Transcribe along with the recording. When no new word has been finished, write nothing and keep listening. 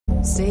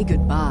Say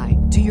goodbye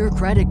to your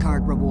credit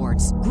card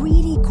rewards.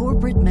 Greedy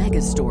corporate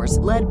mega stores,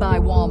 led by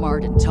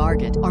Walmart and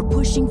Target, are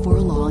pushing for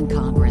a law in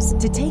Congress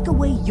to take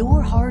away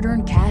your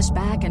hard-earned cash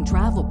back and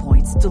travel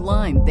points to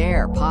line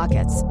their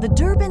pockets. The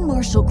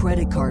Durbin-Marshall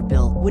credit card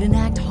bill would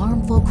enact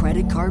harmful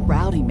credit card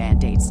routing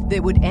mandates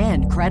that would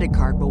end credit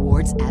card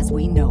rewards as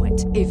we know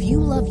it. If you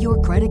love your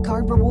credit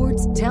card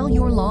rewards, tell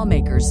your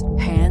lawmakers,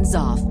 hands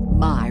off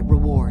my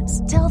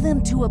rewards. Tell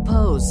them to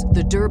oppose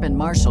the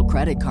Durbin-Marshall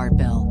credit card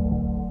bill.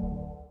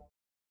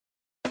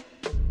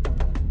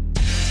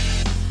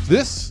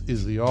 This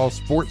is the All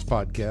Sports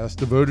Podcast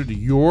devoted to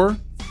your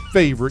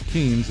favorite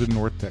teams in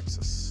North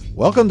Texas.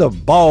 Welcome to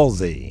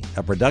Ballsy,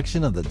 a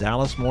production of the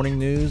Dallas Morning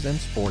News and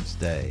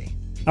SportsDay.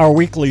 Our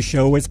weekly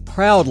show is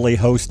proudly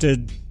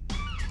hosted.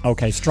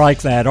 Okay,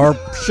 strike that. Our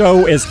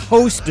show is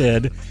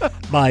hosted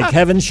by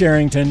Kevin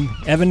Sherrington,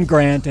 Evan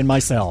Grant, and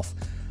myself.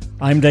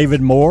 I'm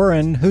David Moore,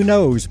 and who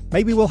knows,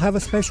 maybe we'll have a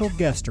special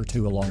guest or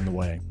two along the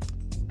way.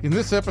 In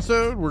this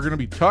episode, we're going to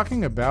be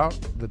talking about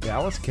the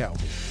Dallas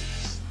Cowboys.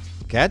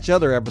 Catch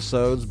other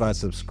episodes by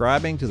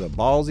subscribing to the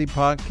Ballsy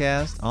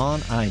Podcast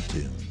on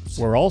iTunes.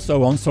 We're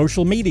also on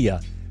social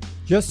media.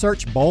 Just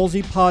search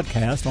Ballsy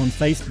Podcast on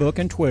Facebook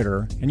and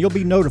Twitter, and you'll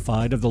be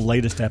notified of the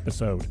latest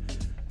episode.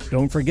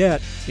 Don't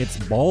forget, it's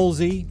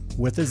Ballsy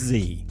with a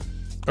Z.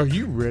 Are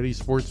you ready,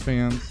 sports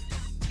fans?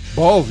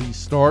 Ballsy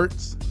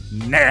starts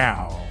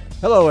now.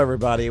 Hello,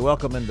 everybody.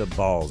 Welcome into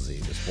Ballsy,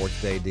 the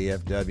SportsDay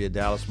DFW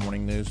Dallas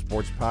Morning News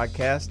Sports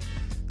Podcast.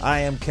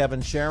 I am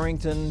Kevin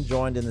Sherrington,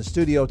 joined in the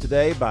studio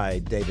today by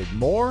David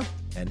Moore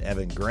and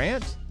Evan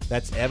Grant.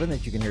 That's Evan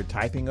that you can hear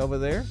typing over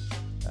there.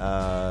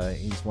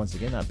 He's once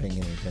again not paying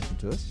any attention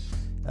to us.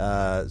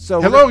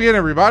 Hello again,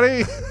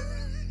 everybody.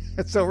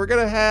 So we're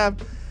going to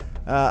have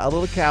a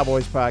little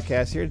Cowboys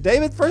podcast here.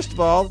 David, first of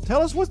all,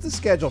 tell us what's the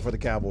schedule for the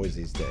Cowboys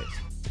these days?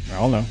 I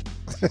don't know.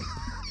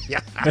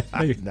 Yeah,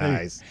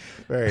 nice.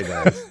 Very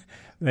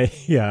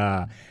nice.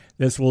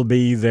 This will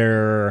be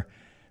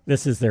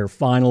This is their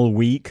final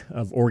week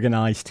of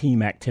organized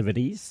team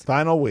activities.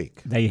 Final week.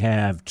 They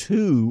have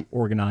two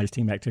organized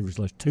team activities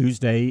left,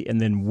 Tuesday and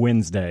then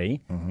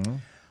Wednesday.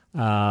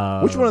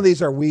 Mm-hmm. Which one of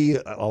these are we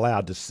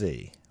allowed to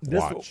see?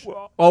 Watch.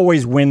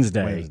 Always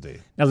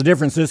Wednesday. Now, the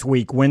difference this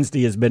week,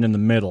 Wednesday has been in the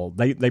middle.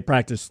 They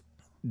practice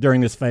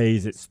during this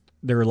phase.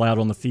 They're allowed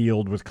on the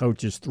field with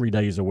coaches 3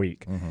 days a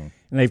week. Mm-hmm.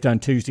 And they've done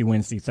Tuesday,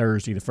 Wednesday,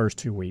 Thursday the first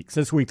 2 weeks.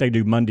 This week they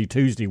do Monday,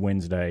 Tuesday,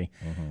 Wednesday,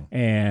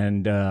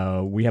 and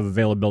we have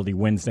availability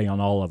Wednesday on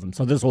all of them.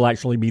 So this will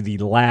actually be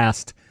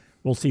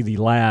we'll see the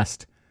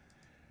last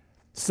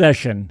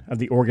session of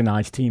the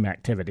organized team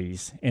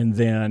activities. And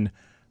then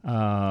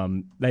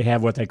they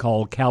have what they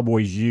call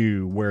Cowboys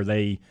U, where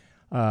they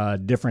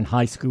different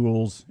high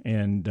schools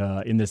and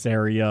in this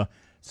area,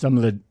 some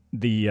of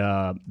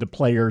the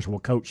players will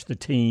coach the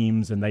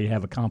teams, and they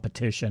have a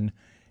competition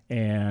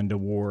and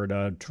award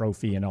a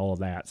trophy and all of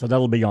that. So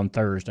that'll be on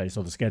Thursday,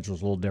 so the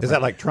schedule's a little different. Is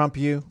that like Trump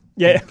U?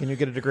 Yeah. Can you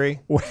get a degree?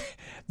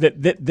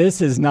 This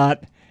has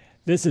not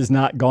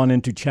gone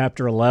into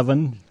Chapter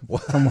 11,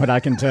 from what I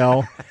can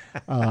tell.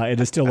 It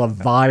is still a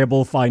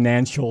viable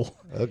financial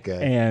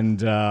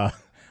and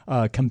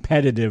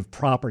competitive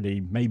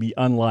property, maybe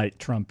unlike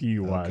Trump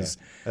U was.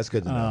 Okay. That's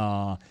good to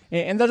know.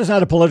 And that is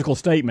not a political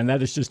statement.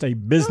 That is just a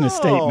business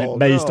statement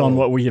based on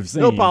what we have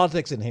seen. No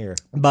politics in here.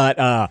 But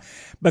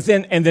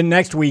then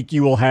next week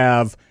you will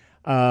have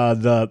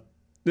the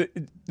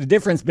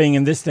difference being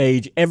in this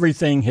stage,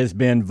 everything has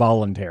been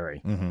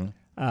voluntary.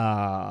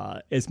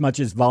 Mm-hmm. As much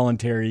as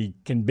voluntary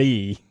can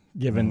be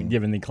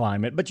given the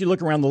climate. But you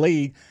look around the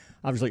league,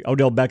 obviously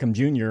Odell Beckham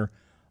Jr.,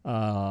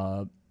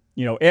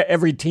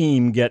 every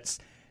team gets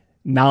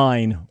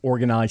 9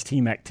 organized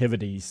team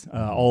activities,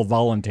 all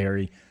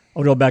voluntary.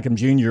 Odell Beckham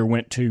Jr.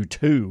 went to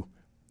 2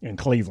 in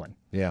Cleveland.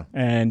 Yeah.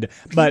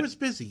 But he was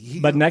busy.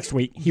 But next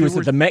week, he was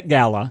at the Met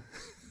Gala.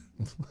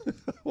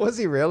 Was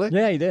he really?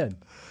 Yeah, he did.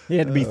 He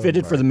had to be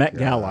fitted for the Met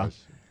Gala.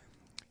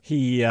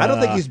 I don't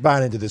think he's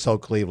buying into this whole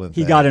Cleveland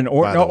thing. He got an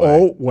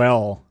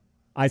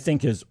I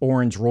think his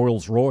orange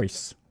Rolls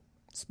Royce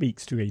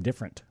speaks to a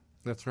different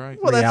That's right.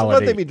 Well, reality. that's one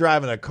thing to be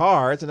driving a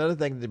car. It's another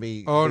thing to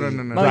be. Oh,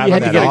 no. Well, you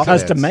had to get it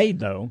custom made,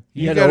 though.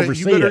 You had to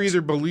oversee it. You better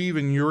either believe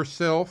in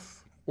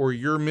yourself or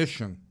your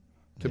mission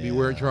to be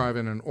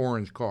driving an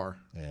orange car.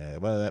 Yeah,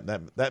 well,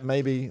 that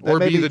may be. Or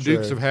may be the true.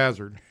 Dukes of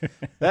Hazzard.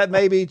 That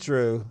may be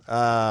true.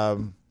 But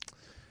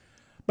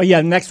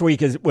yeah, next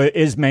week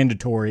is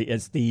mandatory.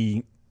 It's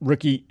the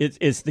rookie.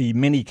 It's the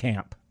mini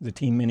camp, the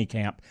team mini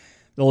camp.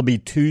 It'll be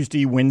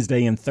Tuesday,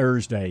 Wednesday, and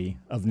Thursday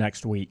of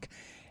next week,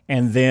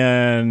 and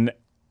then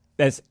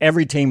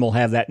every team will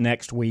have that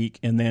next week,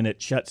 and then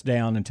it shuts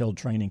down until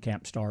training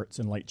camp starts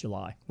in late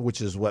July.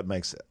 Which is what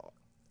makes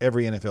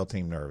every NFL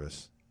team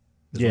nervous.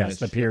 Yes,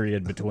 the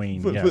period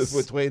between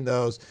between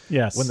those.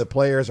 Yes, when the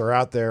players are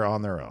out there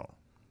on their own.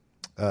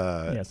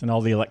 Yes, and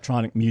all the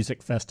electronic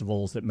music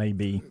festivals that may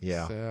be.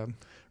 Yeah. Sad.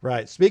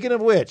 Right. Speaking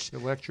of which,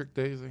 Electric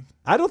Daisy.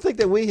 I don't think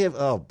that we have.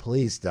 Oh,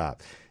 please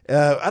stop.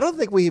 I don't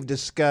think we have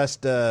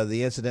discussed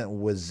the incident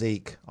with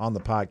Zeke on the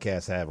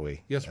podcast, have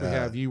we? Yes, we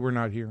have. You were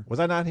not here. Was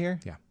I not here?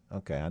 Yeah.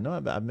 Okay. I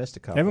know I missed a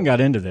couple. Evan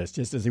got into this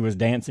just as he was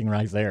dancing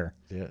right there.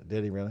 Yeah,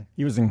 did he really?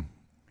 He was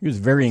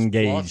very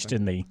engaged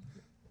in the.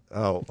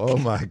 Oh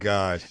my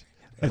gosh.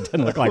 It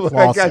doesn't look like Oh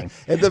my flossing. gosh.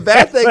 And the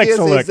bad thing is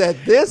Look.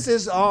 that this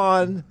is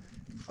on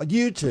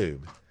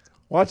YouTube.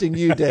 Watching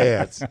you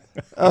dance.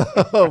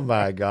 Oh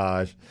my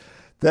gosh.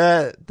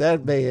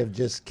 That may have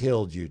just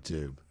killed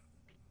YouTube.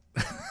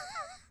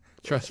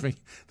 Trust me,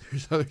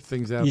 there's other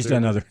things out He's there.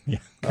 done other. Yeah.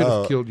 Could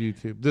have killed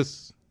YouTube.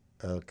 This.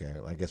 Okay,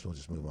 well, I guess we'll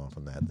just move on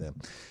from that then.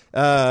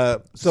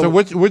 So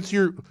what's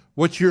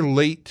your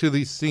late to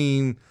the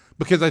scene?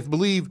 Because I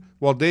believe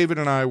while David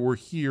and I were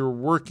here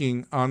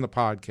working on the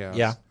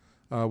podcast,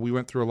 we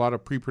went through a lot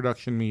of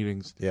pre-production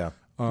meetings. Yeah,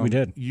 we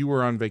did. You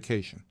were on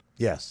vacation.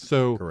 yes,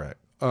 So correct.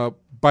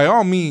 By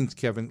all means,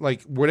 Kevin,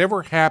 like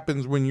whatever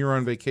happens when you're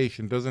on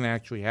vacation doesn't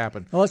actually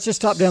happen. Well, let's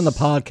just stop down the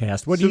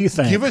podcast. What do you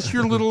think? Give us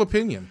your little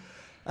opinion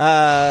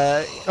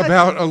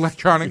about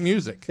electronic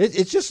music.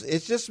 It's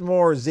just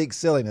more Zeke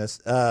silliness.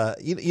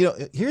 You know,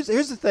 here's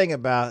the thing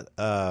about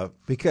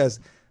because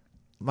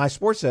my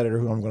sports editor,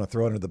 who I'm going to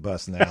throw under the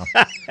bus now,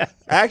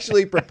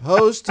 actually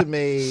proposed to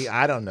me,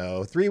 I don't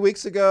know, 3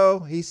 weeks ago.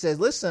 He said,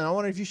 listen, I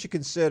wonder if you should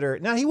consider.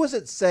 Now, he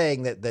wasn't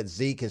saying that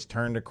Zeke has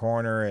turned a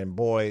corner and,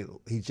 boy,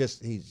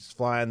 he's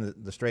flying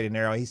the straight and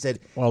narrow. He said.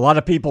 Well, a lot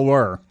of people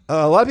were.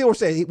 A lot of people were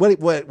saying,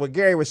 what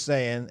Gary was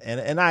saying,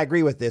 and I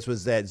agree with this,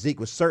 was that Zeke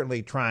was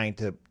certainly trying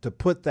to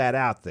put that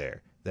out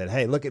there. That,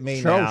 hey, look at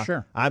me now.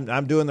 Sure.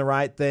 I'm doing the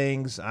right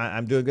things.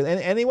 I'm doing good,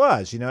 and he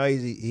was. You know,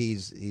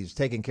 he's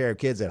taking care of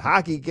kids at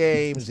hockey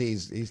games.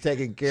 He's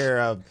taking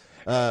care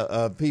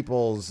of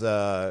people's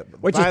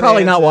Which is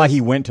probably not why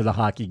he went to the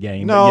hockey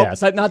game. No. But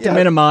yes, not to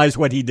minimize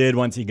what he did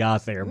once he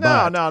got there.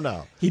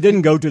 No. He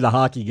didn't go to the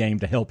hockey game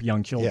to help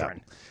young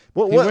children.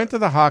 Yeah. He went to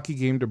the hockey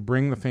game to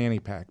bring the fanny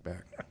pack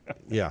back.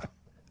 Yeah,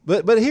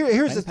 but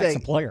here's the thing. A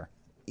player.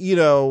 You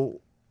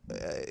know.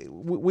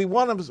 We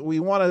want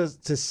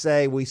to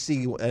say we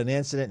see an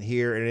incident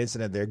here, an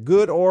incident there,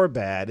 good or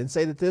bad, and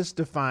say that this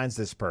defines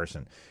this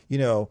person. You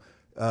know,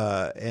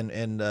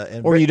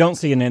 or you don't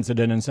see an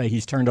incident and say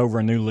he's turned over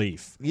a new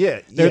leaf.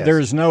 Yeah,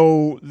 there's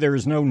no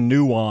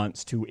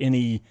nuance to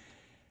any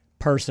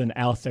person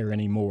out there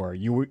anymore.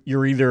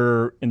 You're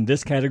either in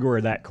this category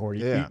or that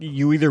category. Yeah.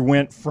 You either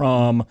went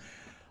from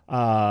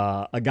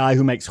a guy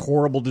who makes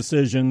horrible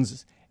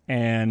decisions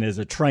and is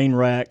a train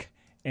wreck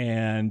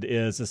and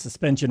is a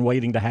suspension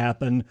waiting to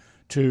happen,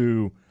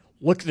 to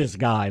look at this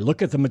guy,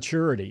 look at the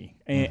maturity.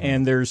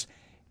 And there's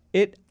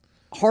it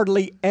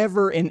hardly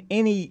ever in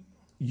any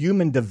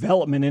human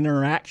development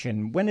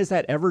interaction. When is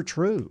that ever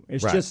true?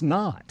 It's just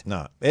not.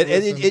 No.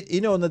 You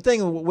know, and the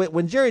thing,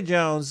 when Jerry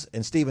Jones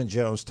and Stephen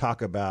Jones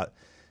talk about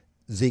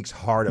Zeke's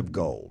heart of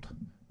gold,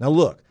 now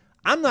look,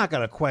 I'm not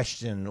going to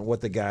question what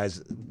the guy's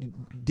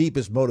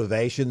deepest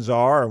motivations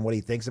are and what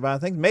he thinks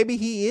about things. Maybe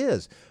he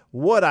is.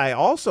 What I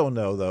also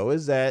know, though,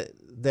 is that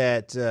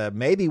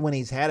maybe when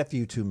he's had a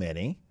few too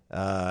many,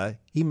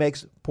 he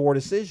makes poor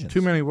decisions.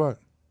 Too many what?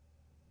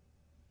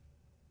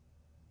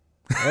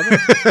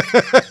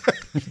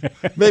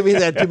 Maybe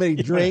he's had too many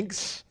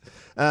drinks.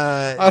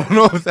 I don't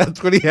know if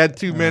that's what he had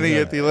too many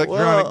at the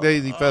Electronic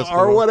Daisy Festival.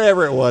 Or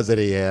whatever it was that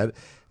he had.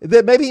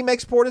 That maybe he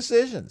makes poor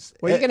decisions.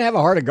 Well, you can have a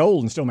heart of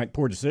gold and still make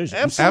poor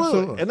decisions.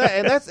 Absolutely. And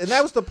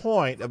that was the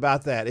point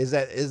about that is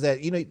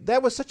that you know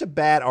that was such a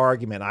bad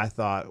argument, I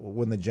thought,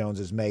 when the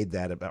Joneses made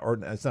that about, or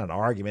it's not an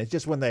argument. It's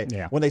just when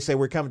they say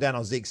we're coming down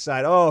on Zeke's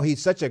side. Oh,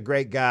 he's such a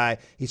great guy.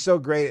 He's so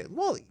great.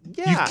 Well,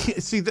 yeah.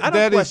 I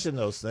don't question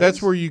those things.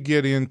 That's where you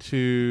get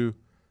into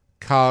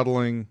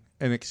coddling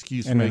and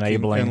excuse making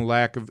enabling.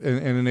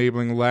 and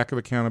enabling lack of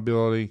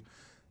accountability.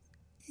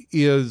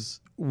 Is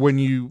when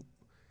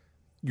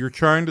you're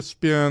trying to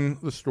spin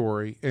the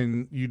story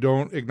and you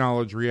don't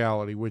acknowledge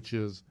reality, which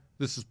is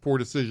this is poor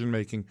decision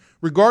making,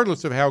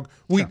 regardless of how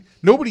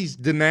nobody's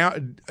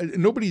denying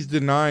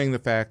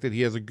the fact that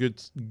he has a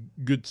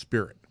good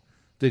spirit,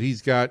 that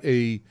he's got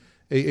a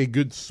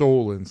good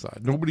soul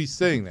inside. Nobody's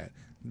saying that.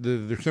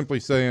 They're simply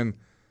saying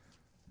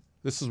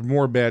this is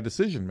more bad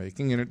decision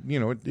making, and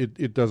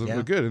it doesn't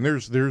look good. And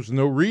there's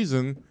no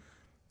reason.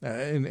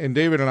 And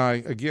David and I,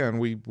 again,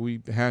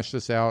 we hashed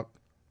this out.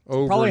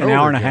 Probably an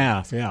hour and a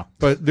half, yeah.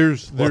 But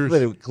there's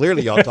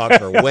clearly y'all talked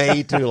for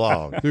way too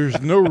long.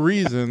 There's no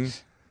reason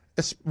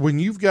when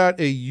you've got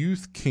a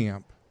youth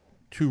camp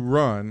to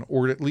run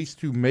or at least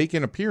to make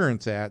an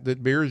appearance at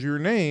that bears your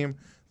name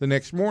the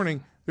next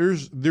morning.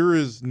 There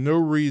is no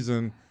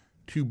reason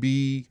to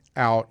be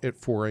out at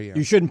 4 a.m.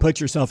 You shouldn't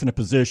put yourself in a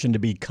position to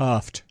be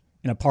cuffed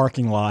in a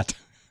parking lot.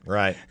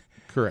 Right.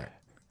 Correct.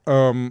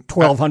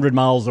 1,200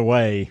 miles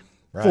away,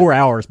 4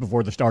 hours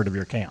before the start of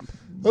your camp.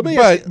 But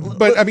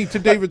I mean, to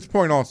David's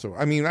point also,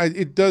 I mean,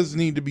 it does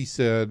need to be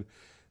said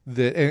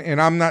that,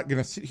 and I'm not going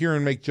to sit here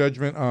and make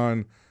judgment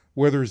on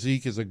whether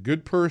Zeke is a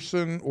good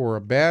person or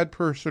a bad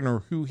person or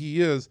who he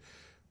is,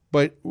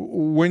 but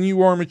when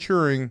you are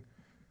maturing,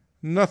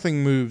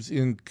 nothing moves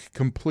in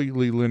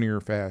completely linear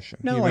fashion.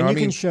 No, and you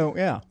can show,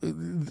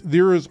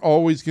 there is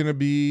always going to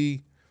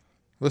be,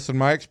 listen,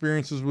 my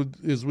experience is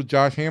with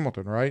Josh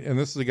Hamilton, right? And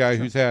this is a guy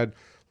who's had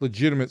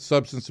legitimate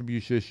substance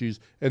abuse issues,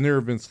 and there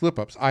have been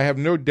slip-ups. I have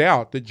no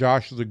doubt that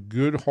Josh is a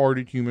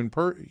good-hearted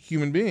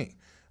human being.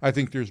 I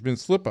think there's been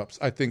slip-ups.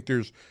 I think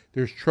there's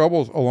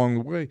troubles along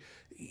the way.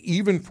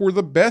 Even for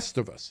the best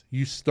of us,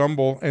 you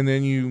stumble and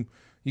then you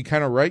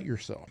kind of right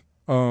yourself.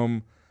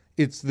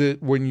 It's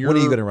that when you're... What are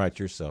you going to write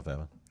yourself,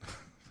 Evan?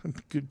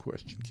 Good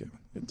question, Kevin.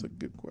 It's a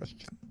good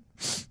question.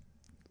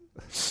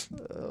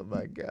 Oh,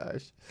 my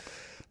gosh.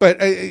 But,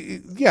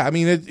 yeah, I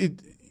mean,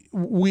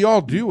 we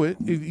all do it.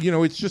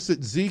 It's just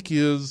that Zeke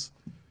is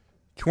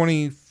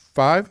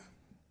 25.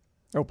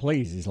 Oh,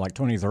 please. He's like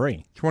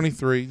 23.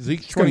 23.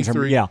 Zeke's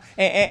 23. Yeah.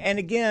 And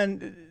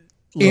again...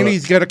 Look, and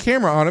he's got a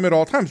camera on him at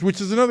all times,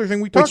 which is another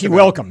thing we talked about. Which he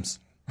welcomes.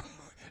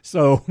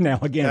 So now,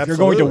 again, Absolutely. if you're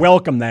going to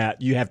welcome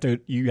that, you have to,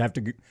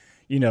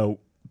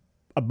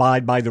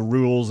 abide by the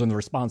rules and the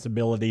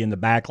responsibility and the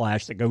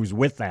backlash that goes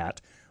with that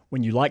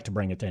when you like to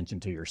bring attention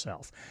to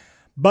yourself.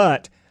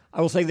 But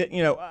I will say that,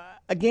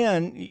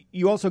 again,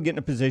 you also get in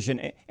a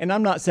position, and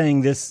I'm not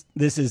saying this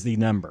is the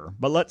number,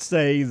 but let's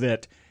say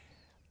that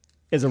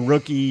as a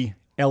rookie,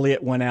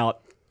 Elliott went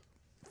out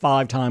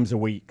 5 times a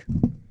week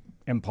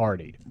and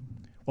partied.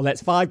 Well,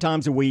 that's 5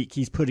 times a week.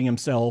 He's putting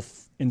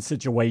himself in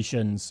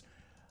situations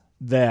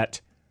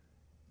that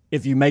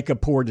if you make a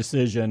poor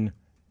decision,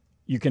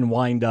 you can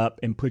wind up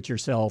and put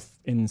yourself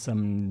in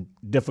some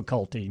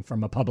difficulty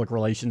from a public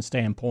relations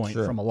standpoint,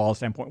 Sure. from a law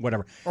standpoint,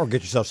 whatever. Or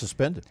get yourself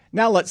suspended.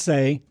 Now, let's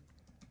say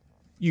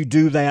you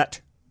do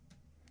that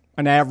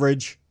an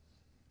average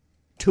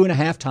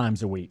 2.5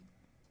 times a week.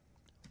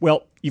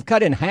 Well, you've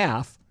cut in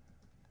half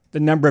the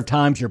number of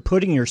times you're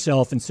putting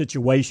yourself in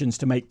situations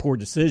to make poor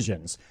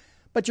decisions.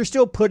 But you're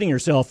still putting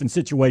yourself in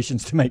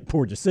situations to make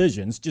poor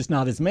decisions, just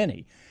not as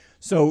many.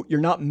 So you're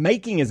not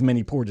making as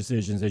many poor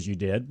decisions as you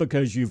did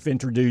because you've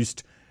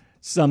introduced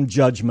some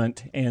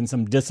judgment and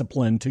some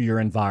discipline to your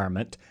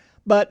environment.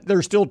 But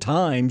there's still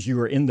times you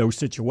are in those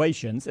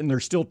situations, and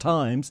there's still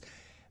times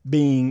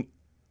being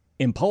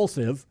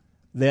impulsive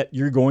that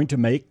you're going to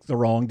make the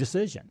wrong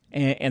decision.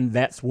 And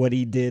that's what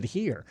he did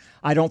here.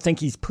 I don't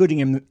think he's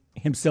putting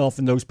himself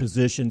in those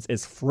positions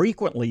as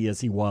frequently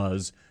as he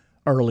was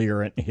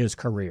earlier in his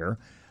career,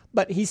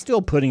 but he's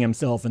still putting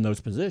himself in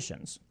those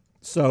positions.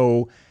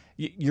 So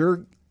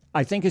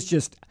I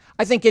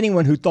think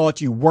anyone who thought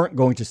you weren't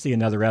going to see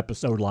another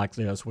episode like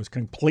this was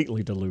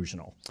completely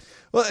delusional.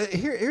 Well,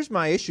 here's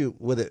my issue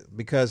with it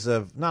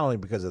not only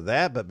because of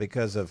that, but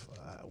because of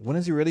when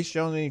has he really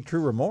shown any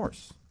true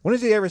remorse? When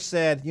has he ever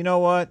said, you know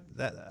what,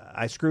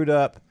 I screwed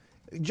up?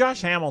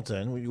 Josh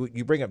Hamilton,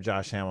 you bring up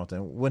Josh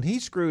Hamilton, when he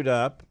screwed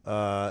up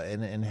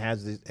and had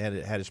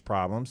his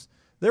problems,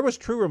 there was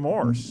true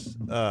remorse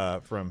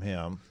from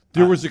him.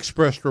 There was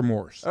expressed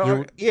remorse.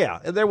 Yeah,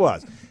 there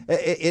was.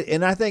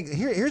 And I think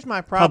here's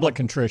my problem. Public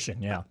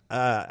contrition, yeah.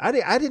 I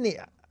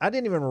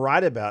didn't even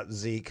write about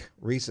Zeke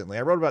recently.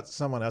 I wrote about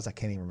someone else. I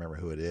can't even remember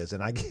who it is.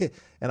 And I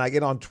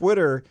get on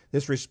Twitter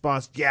this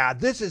response. Yeah,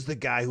 this is the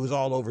guy who was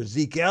all over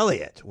Zeke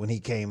Elliott when he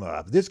came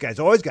up. This guy's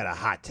always got a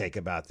hot take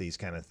about these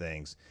kind of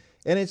things.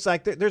 And it's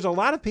like there's a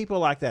lot of people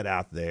like that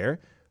out there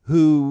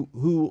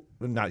who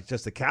not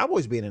just the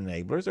Cowboys being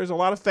enablers. There's a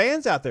lot of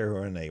fans out there who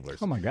are enablers.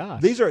 Oh my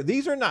gosh, these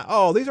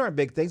aren't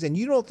big things. And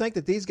you don't think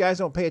that these guys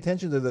don't pay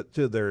attention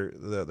to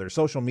their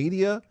social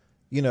media?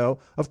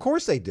 Of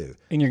course they do.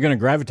 And you're going to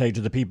gravitate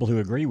to the people who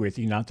agree with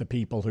you, not the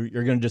people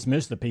you're going to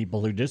dismiss the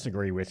people who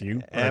disagree with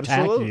you or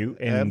attack you.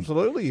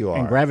 Absolutely you are.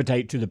 And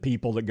gravitate to the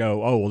people that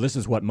go, oh, well, this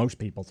is what most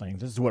people think.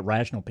 This is what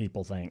rational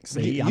people think.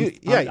 See, I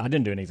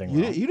didn't do anything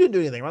wrong. You didn't do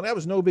anything wrong. That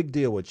was no big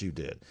deal what you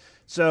did.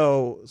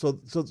 So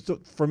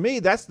for me,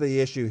 that's the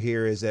issue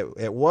here is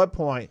at what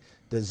point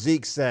does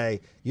Zeke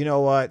say, you know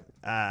what,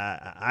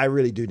 I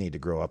really do need to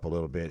grow up a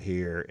little bit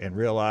here and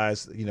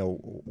realize,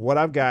 what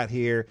I've got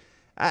here.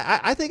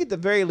 I think at the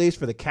very least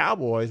for the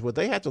Cowboys, what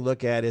they have to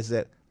look at is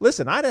that,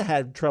 listen, I'd have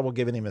had trouble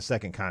giving him a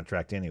second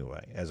contract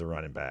anyway as a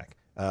running back,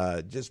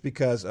 just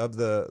because of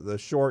the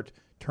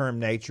short-term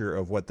nature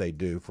of what they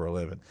do for a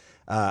living.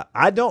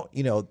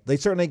 They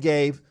certainly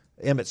gave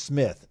Emmitt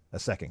Smith a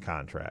second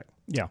contract.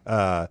 Yeah.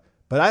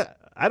 But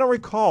I don't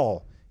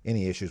recall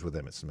any issues with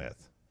Emmitt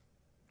Smith.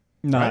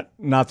 Not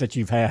that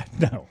you've had,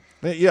 no.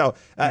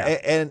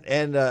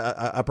 And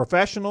a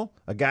professional,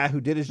 a guy who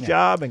did his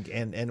job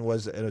and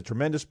was a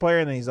tremendous player,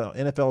 and he's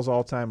NFL's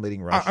all-time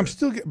leading rusher. I'm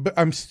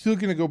still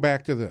going to go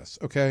back to this.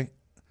 Okay,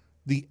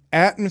 the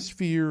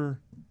atmosphere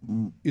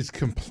is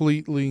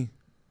completely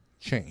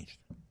changed.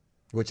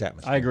 Which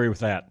atmosphere? I agree with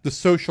that. The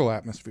social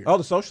atmosphere. Oh,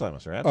 the social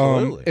atmosphere,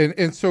 absolutely.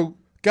 And so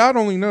God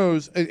only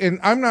knows. And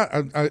I'm not.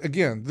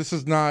 Again, this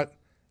is not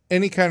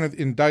any kind of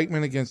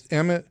indictment against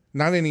Emmitt,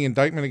 not any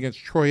indictment against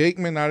Troy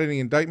Aikman, not any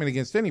indictment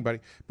against anybody.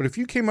 But if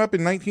you came up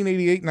in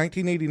 1988,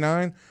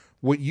 1989,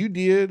 what you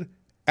did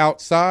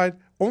outside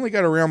only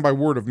got around by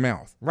word of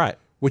mouth. Right.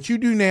 What you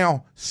do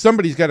now,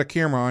 somebody's got a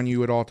camera on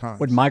you at all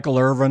times. Would Michael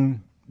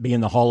Irvin be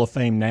in the Hall of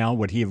Fame now?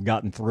 Would he have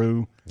gotten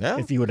through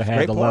if he would have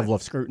had the level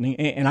of scrutiny?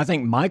 And I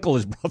think Michael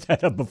has brought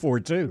that up before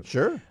too.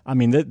 Sure. I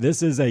mean,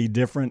 this is a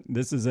different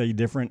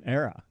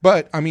era.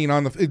 But I mean,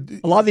 a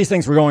lot of these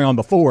things were going on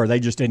before; they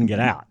just didn't get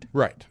out.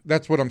 Right.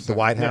 That's what I'm saying. The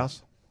White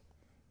House.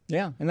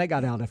 Yeah, and they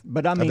got out of.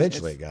 But I mean,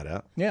 eventually it got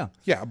out. Yeah.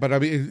 Yeah, but I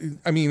mean,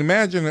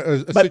 imagine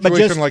a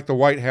situation like the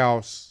White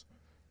House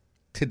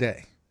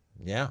today.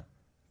 Yeah.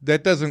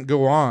 That doesn't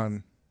go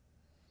on.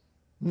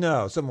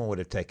 No, someone would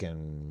have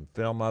taken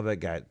film of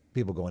it, got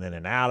people going in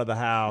and out of the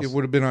house. It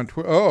would have been on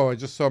Twitter. Oh, I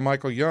just saw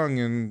Michael Young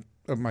and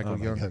Michael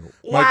Young.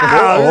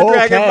 Wow, you're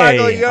dragging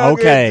Michael Young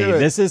into it.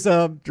 This is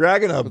a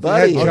dragging a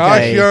buddy.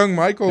 Josh Young,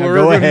 Michael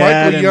Irvin,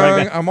 Michael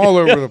Young. I'm all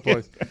over the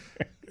place.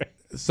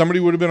 Somebody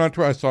would have been on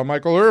Twitter. I saw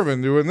Michael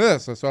Irvin doing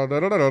this. I saw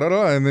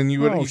da-da-da-da-da. And then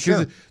you would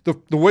sure.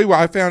 the way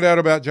I found out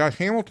about Josh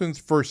Hamilton's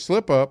first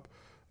slip-up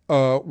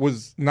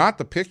was not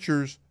the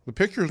pictures. The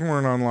pictures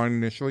weren't online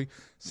initially.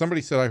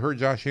 Somebody said, I heard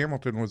Josh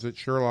Hamilton was at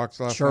Sherlock's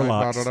last night.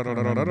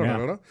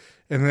 Da-da-da-da-da-da-da-da.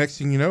 And the next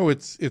thing you know,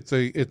 it's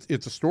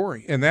a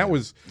story. And that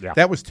was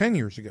 10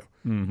 years ago.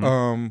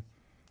 Mm-hmm.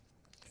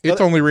 It's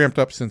only ramped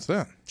up since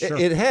then. Sure.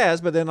 It has,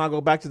 but then I'll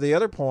go back to the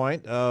other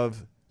point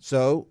of,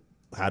 so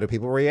how do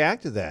people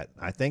react to that?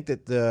 I think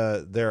that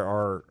there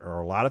are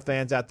a lot of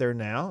fans out there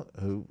now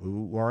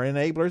who are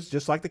enablers,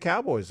 just like the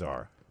Cowboys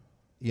are.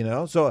 You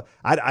know, so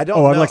I don't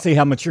know. I'd like to see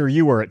how mature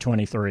you were at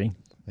 23.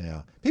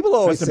 Yeah, people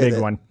always That's say a big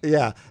that. one.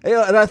 Yeah, and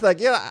I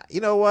thought,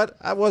 you know what?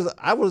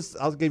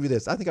 I'll give you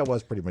this. I think I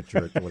was pretty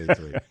mature at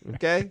 23.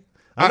 Okay,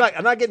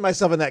 I'm not getting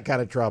myself in that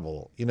kind of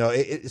trouble. You know,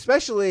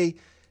 especially.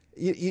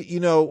 You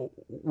know,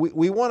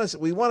 we want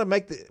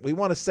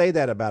to say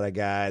that about a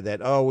guy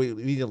that we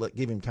need to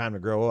give him time to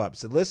grow up.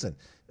 So listen,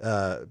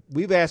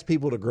 we've asked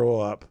people to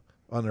grow up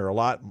under a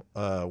lot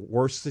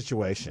worse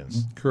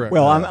situations. Correct.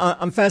 Well,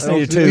 I'm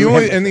fascinated too.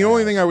 The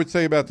only thing I would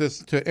say about this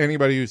to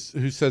anybody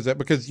who says that,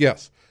 because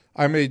yes,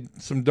 I made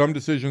some dumb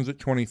decisions at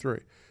 23,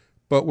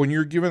 but when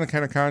you're given the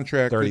kind of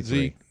contract 33, that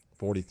Zeke,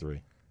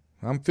 43,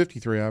 I'm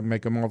 53. I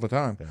make them all the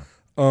time. Yeah.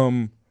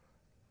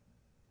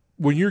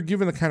 When you're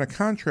given the kind of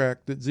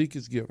contract that Zeke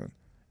is given,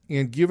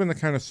 and given the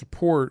kind of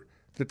support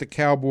that the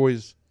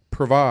Cowboys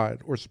provide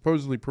or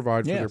supposedly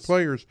provide for their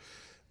players,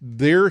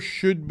 there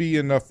should be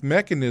enough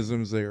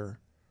mechanisms there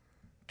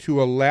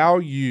to allow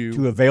you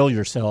to avail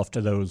yourself to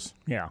those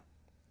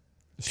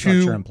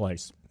structure in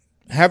place.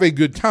 Have a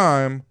good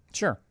time.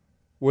 Sure.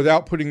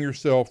 Without putting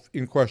yourself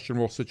in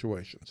questionable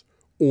situations.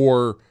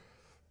 Or,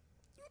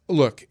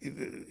 look,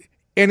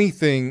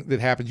 anything that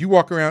happens. You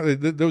walk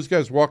around, those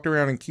guys walked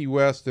around in Key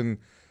West and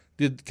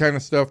did kind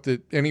of stuff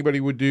that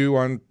anybody would do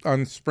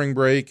on spring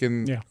break,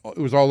 and it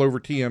was all over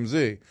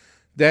TMZ.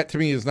 That, to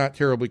me, is not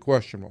terribly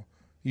questionable.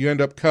 You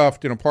end up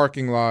cuffed in a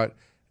parking lot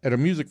at a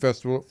music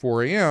festival at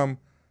 4 a.m.,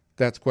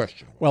 that's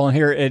questionable. Well, and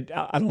here,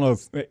 I don't know,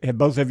 have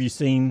both of you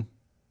seen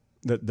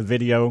the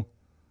video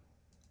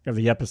of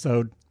the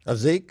episode? Of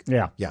Zeke?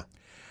 Yeah. Yeah.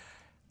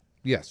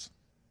 Yes.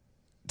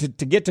 To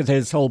get to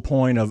this whole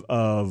point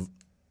of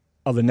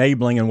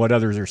enabling and what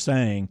others are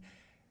saying,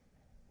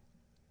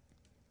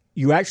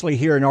 you actually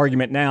hear an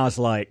argument now. It's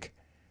like,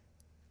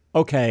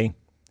 okay,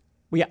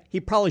 he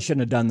probably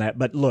shouldn't have done that.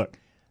 But look,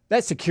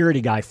 that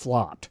security guy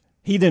flopped.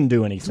 He didn't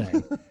do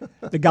anything.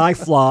 The guy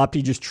flopped.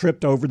 He just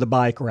tripped over the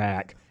bike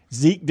rack.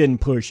 Zeke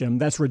didn't push him.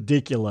 That's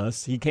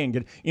ridiculous. He can't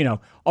get,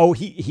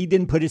 he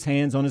didn't put his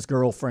hands on his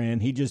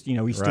girlfriend. He just,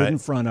 he stood in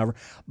front of her.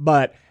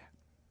 But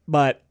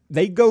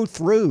they go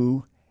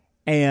through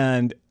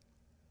and,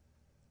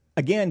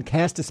 again,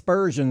 cast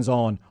aspersions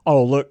on,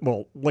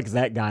 look at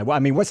that guy. Well, I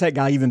mean, what's that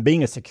guy even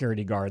being a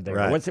security guard there?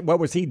 Right. What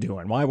was he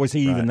doing? Why was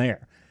he even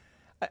there?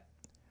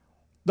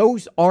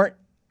 Those aren't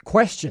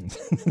questions.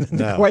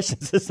 The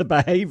questions is the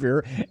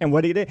behavior and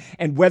what he did.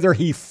 And whether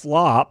he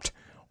flopped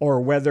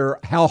or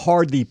how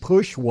hard the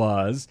push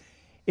was,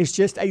 it's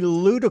just a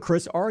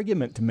ludicrous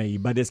argument to me.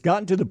 But it's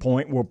gotten to the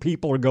point where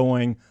people are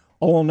going,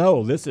 oh,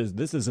 no, this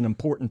is an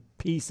important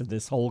piece of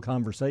this whole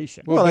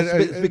conversation. Well,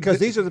 it's because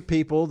these are the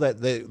people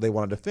that they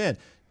want to defend.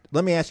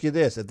 Let me ask you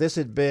this: if this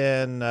had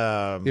been,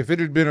 if it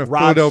had been a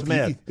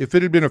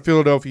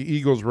Philadelphia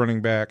Eagles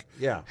running back,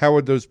 how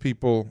would those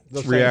people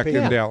react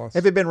in Dallas?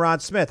 If it had been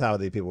Rod Smith, how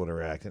would the people would have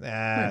reacted?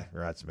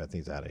 Rod Smith,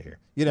 he's out of here.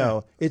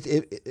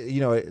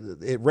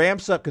 It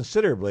ramps up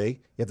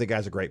considerably if the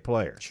guy's a great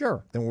player.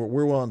 Sure, then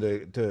we're willing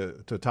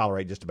to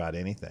tolerate just about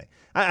anything.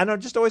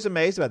 I'm just always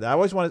amazed about that. I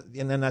always want to,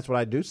 and then that's what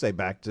I do say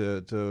back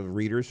to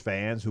readers,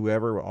 fans,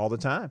 whoever, all the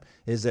time,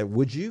 is that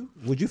would you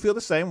feel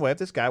the same way if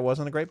this guy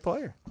wasn't a great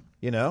player?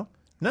 No,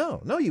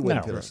 you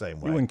wouldn't feel the same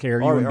way. You wouldn't care.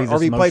 You wouldn't be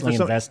this emotionally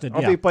invested.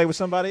 Or if he played with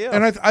somebody else.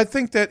 And I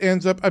think that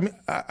ends up. I mean,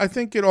 I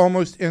think it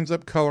almost ends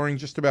up coloring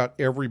just about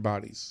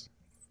everybody's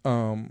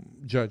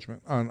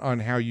judgment on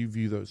how you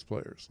view those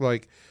players.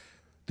 Like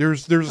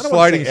there's a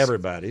sliding.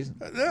 Everybody's.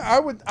 I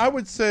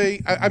would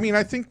say. I mean,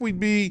 I think we'd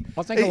be.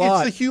 I think a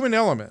lot. It's the human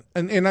element,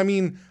 and I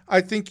mean,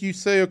 I think you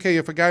say, okay,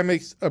 if a guy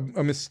makes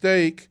a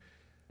mistake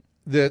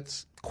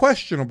that's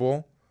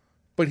questionable,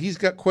 but he's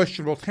got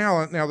questionable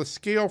talent. Now the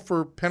scale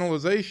for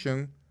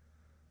penalization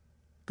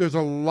goes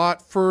a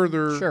lot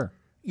further. Sure.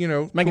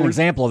 Make an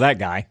example of that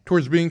guy.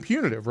 Towards being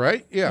punitive,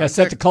 right? Yeah.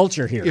 Set the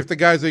culture here. If the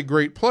guy's a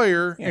great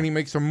player and he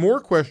makes a more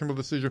questionable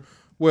decision,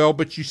 well,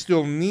 but you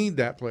still need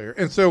that player.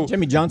 And so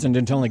Jimmy Johnson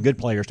didn't tell any good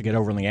players to get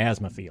over in the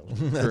asthma field.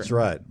 That's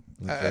right.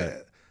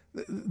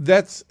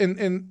 That's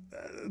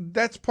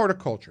part of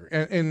culture,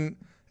 and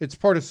it's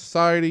part of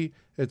society.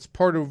 It's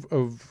part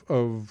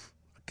of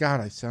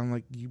God. I sound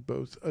like you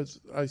both.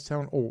 I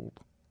sound old.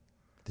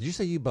 Did you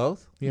say you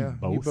both? Yeah,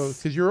 you both.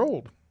 Because you're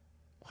old.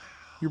 Wow.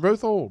 You're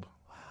both old.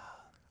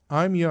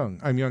 I'm young.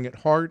 I'm young at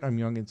heart. I'm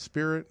young in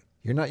spirit.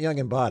 You're not young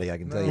in body, I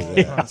can tell you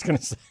that. I was going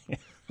to say.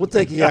 We'll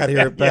take you out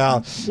here,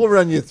 pal. We'll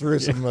run you through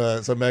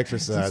some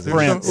exercises.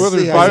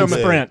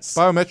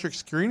 Biometric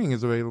screening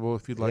is available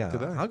if you'd like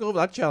today.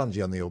 I'll challenge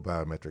you on the old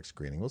biometric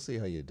screening. We'll see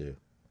how you do.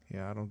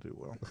 Yeah, I don't do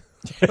well.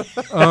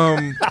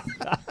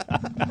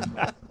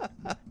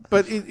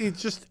 But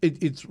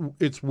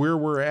it's where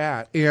we're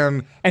at,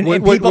 and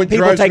people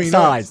take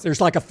sides.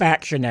 There's like a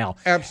faction now.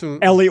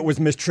 Absolutely, Elliott was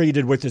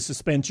mistreated with the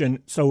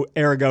suspension, so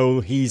ergo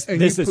he's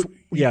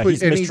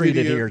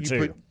mistreated here too.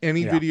 You put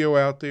any video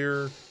out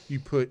there, you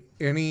put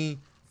any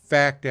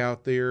fact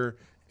out there,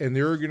 and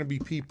there are going to be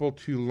people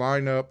to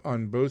line up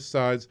on both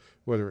sides,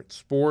 whether it's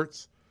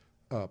sports,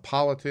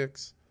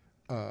 politics.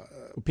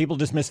 People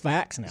dismiss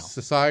facts now.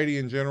 Society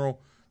in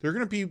general. There are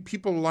going to be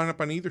people line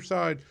up on either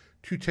side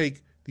to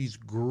take these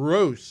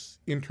gross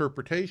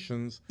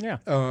interpretations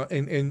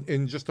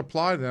and just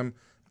apply them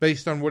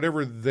based on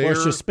whatever their Well,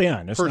 it's just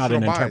spin. It's not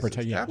an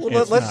interpretation. Yeah.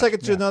 Well, let's take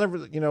it to another.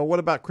 What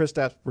about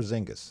Kristaps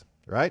Porzingis,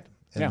 right?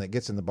 And it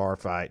gets in the bar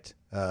fight.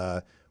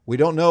 We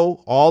don't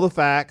know all the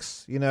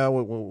facts. We know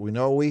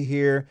what we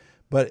hear.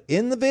 But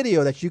in the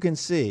video that you can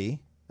see,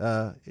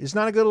 it's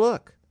not a good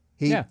look.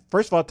 He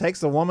first of all takes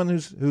the woman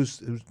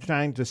who's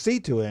trying to see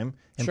to him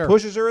and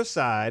pushes her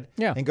aside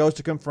and goes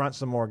to confront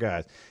some more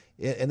guys.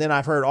 And then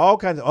I've heard all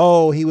kinds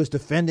of, he was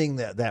defending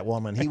that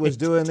woman. He was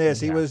doing this.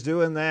 He was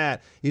doing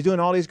that. He's doing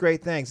all these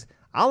great things.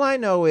 All I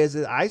know is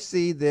that I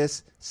see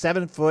this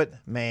 7-foot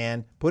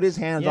man put his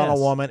hands on a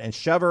woman and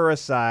shove her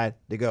aside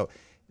to go.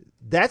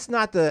 That's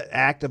not the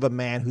act of a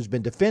man who's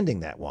been defending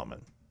that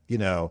woman.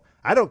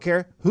 I don't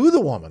care who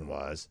the woman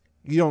was.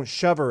 You don't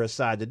shove her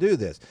aside to do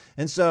this.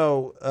 And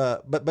so,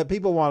 but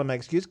people want to make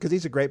excuses because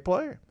he's a great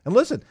player. And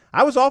listen,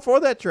 I was all for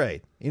that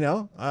trade.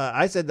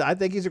 I said, I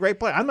think he's a great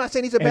player. I'm not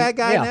saying he's a bad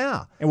guy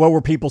now. And what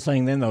were people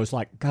saying then, though? It's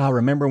like, God,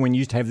 remember when you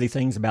used to have these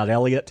things about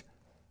Elliott?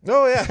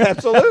 Oh, yeah,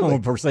 absolutely.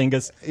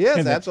 Porzingis.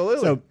 Yes,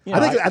 absolutely. So,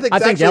 I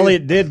think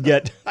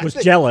Elliott was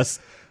jealous.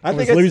 I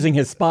was losing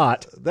his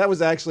spot. That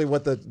was actually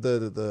what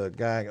the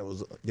guy that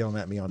was yelling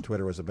at me on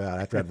Twitter was about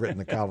after I'd written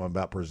the column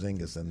about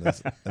Porzingis and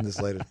this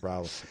latest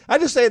problem.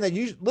 I'm just saying that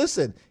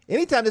listen.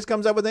 Anytime this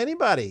comes up with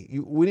anybody,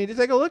 we need to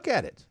take a look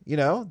at it.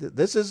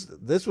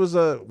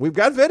 We've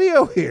got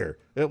video here.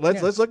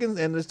 Let's look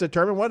and let's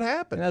determine what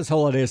happened. And that's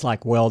whole idea is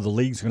like, well, the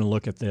league's going to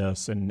look at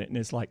this, and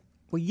it's like,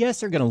 well,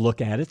 yes, they're going to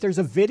look at it. There's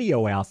a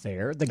video out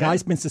there. The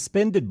guy's been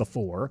suspended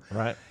before.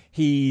 Right.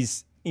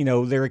 He's.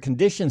 There are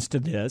conditions to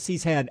this.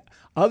 He's had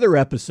other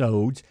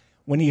episodes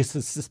when he was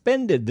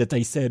suspended that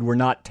they said we're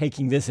not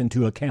taking this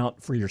into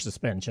account for your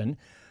suspension,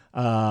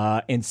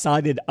 and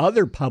cited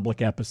other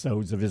public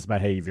episodes of his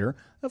behavior.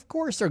 Of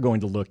course they're going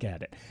to look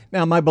at it.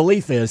 Now, my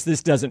belief is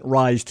this doesn't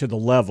rise to the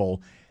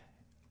level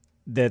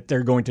that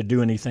they're going to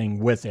do anything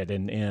with it.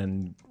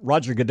 And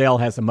Roger Goodell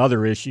has some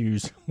other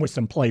issues with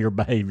some player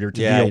behavior to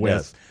deal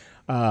with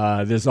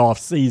this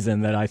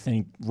offseason that I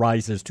think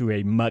rises to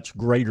a much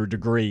greater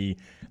degree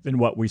than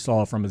what we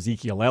saw from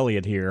Ezekiel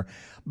Elliott here.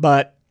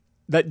 But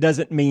that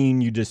doesn't mean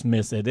you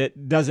dismiss it.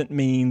 It doesn't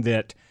mean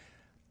that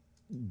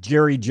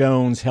Jerry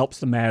Jones helps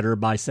the matter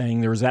by saying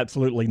there's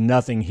absolutely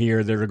nothing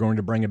here that are going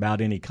to bring about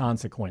any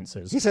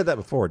consequences. He said that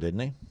before,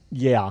 didn't he?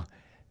 Yeah.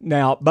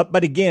 Now,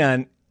 but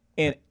again,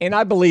 and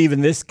I believe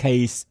in this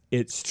case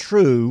it's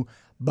true,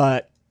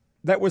 but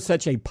that was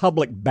such a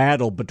public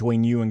battle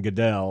between you and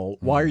Goodell.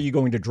 Why are you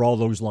going to draw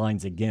those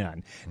lines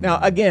again?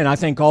 Now, again, I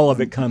think all of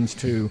it comes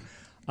to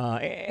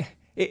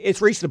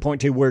it's reached the point,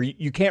 too, where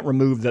you can't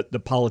remove the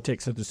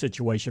politics of the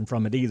situation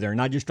from it either.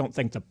 And I just don't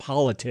think the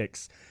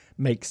politics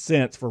makes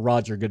sense for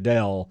Roger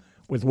Goodell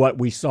with what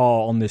we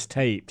saw on this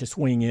tape to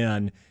swing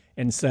in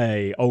and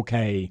say,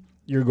 okay,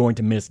 you're going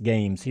to miss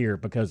games here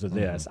because of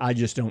this. I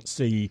just don't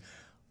see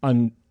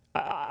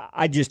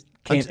I just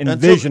can't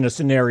envision a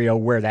scenario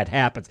where that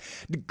happens.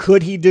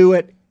 Could he do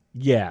it?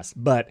 Yes.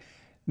 But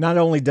not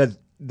only does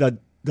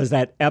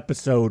that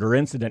episode or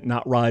incident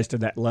not rise to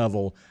that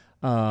level,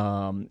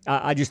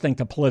 I just think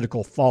the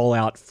political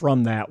fallout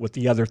from that with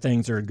the other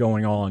things that are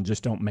going on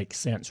just don't make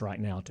sense right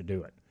now to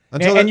do it.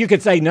 And you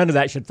could say none of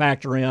that should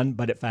factor in,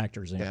 but it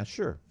factors in. Yeah,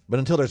 sure. But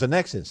until there's a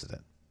next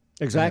incident.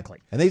 Exactly.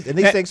 And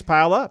these things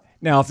pile up.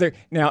 Now,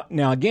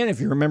 again,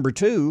 if you remember,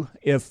 too,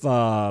 if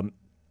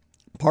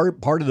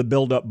part of the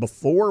buildup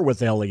before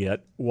with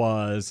Elliott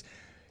was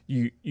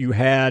you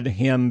had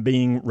him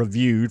being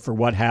reviewed for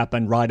what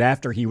happened right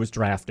after he was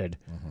drafted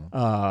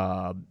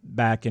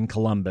back in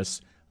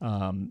Columbus.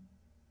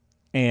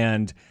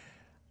 And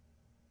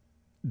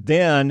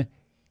then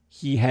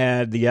he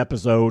had the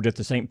episode at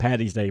the St.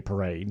 Patty's Day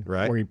parade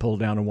where he pulled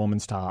down a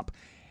woman's top.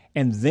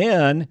 And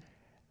then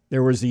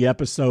there was the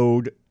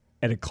episode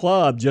at a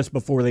club just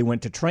before they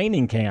went to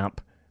training camp.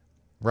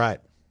 Right.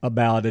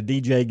 About a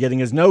DJ getting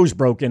his nose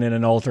broken in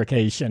an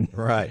altercation.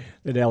 Right.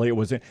 That Elliott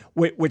was in,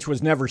 which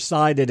was never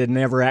cited and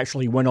never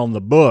actually went on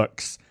the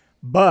books.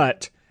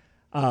 But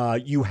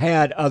you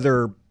had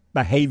other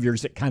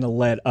behaviors that kind of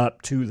led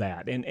up to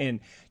that. And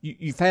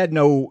you've had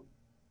no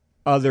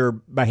other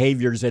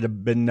behaviors that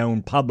have been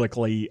known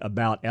publicly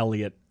about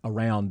Elliott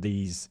around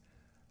these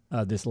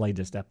this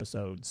latest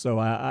episode. So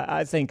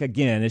I think,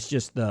 again, it's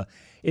just it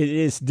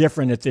is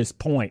different at this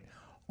point.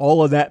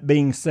 All of that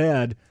being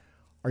said,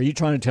 are you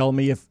trying to tell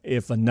me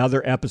if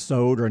another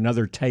episode or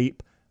another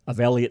tape of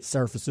Elliott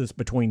surfaces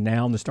between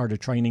now and the start of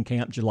training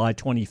camp, July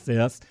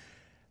 25th,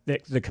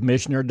 that the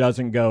commissioner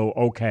doesn't go,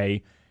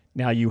 okay,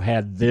 now you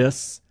had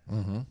this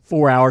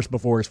 4 hours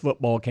before his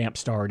football camp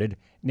started.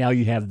 Now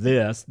you have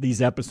this.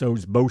 These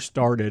episodes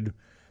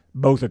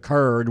both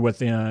occurred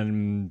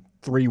within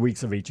 3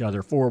 weeks of each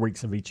other, 4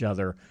 weeks of each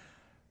other.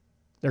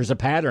 There's a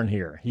pattern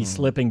here. He's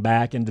slipping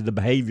back into the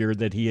behavior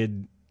that he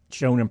had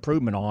shown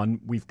improvement on.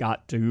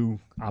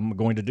 I'm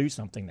going to do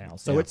something now.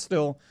 So it's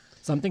still,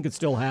 something could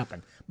still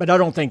happen. But I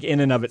don't think in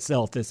and of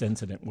itself this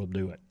incident will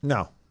do it.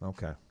 No.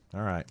 Okay.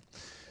 All right.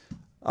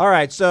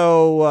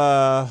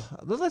 So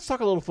let's talk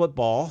a little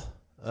football.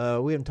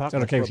 We haven't talked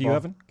about football. Is that okay with you,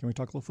 Evan? Can we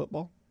talk a little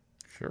football?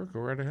 Sure, go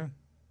right ahead.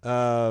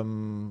 Are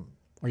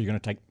you going to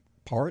take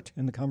part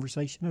in the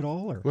conversation at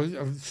all? Or?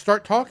 Well,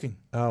 start talking.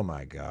 Oh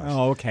my gosh.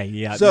 Oh, okay.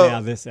 Yeah. So,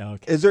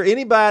 okay. Is there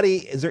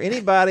anybody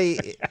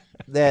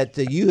that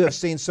you have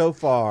seen so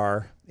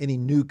far, any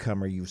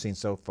newcomer you've seen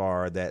so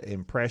far that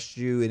impressed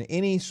you in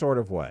any sort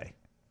of way?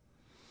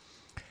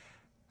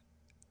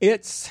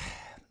 It's,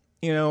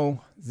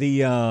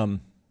 the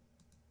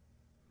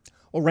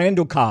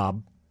Randall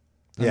Cobb.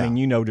 I mean,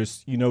 you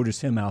notice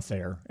him out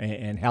there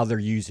and how they're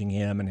using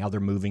him and how they're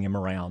moving him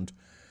around.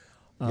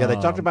 Yeah, they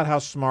talked about how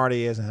smart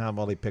he is and how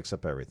well he picks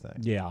up everything.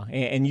 Yeah,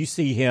 and you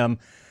see him.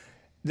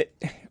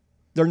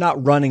 They're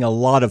not running a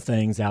lot of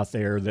things out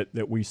there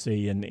that we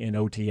see in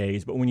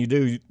OTAs, but when you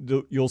do,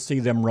 you'll see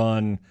them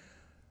run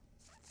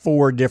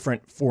 4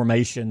 different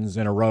formations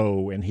in a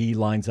row, and he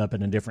lines up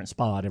in a different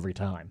spot every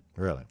time.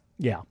 Really?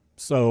 Yeah.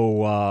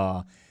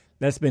 So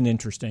that's been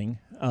interesting.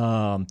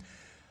 After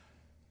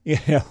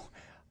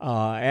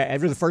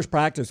the first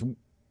practice,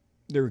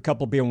 there were a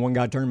couple of people, one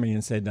guy turned to me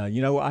and said,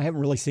 I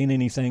haven't really seen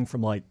anything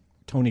from like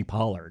Tony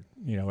Pollard.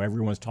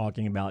 Everyone's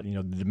talking about,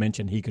 the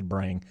dimension he could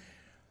bring.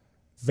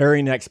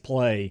 Very next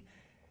play.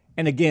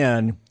 And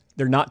again,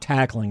 they're not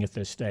tackling at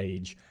this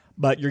stage,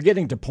 but you're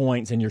getting to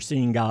points and you're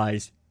seeing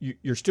guys,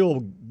 you're still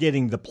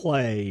getting the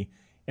play,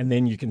 and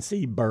then you can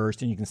see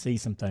burst and you can see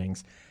some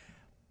things.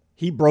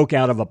 He broke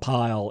out of a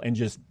pile and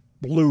just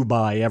blew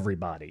by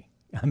everybody.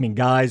 I mean,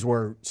 guys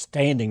were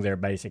standing there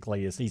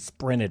basically as he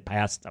sprinted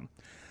past them.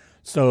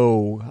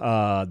 So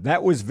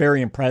that was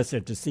very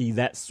impressive to see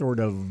that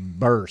sort of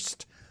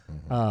burst.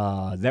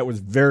 That was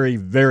very,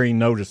 very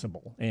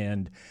noticeable.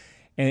 And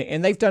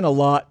they've done a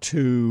lot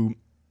to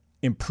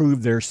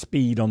improve their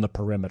speed on the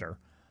perimeter.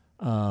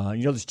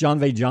 This John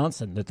V.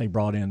 Johnson that they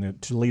brought in, the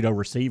Toledo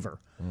receiver,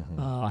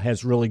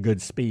 has really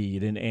good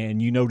speed.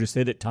 And you notice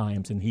it at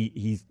times. And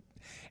he's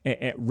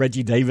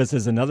Reggie Davis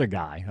is another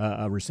guy,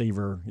 a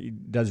receiver. He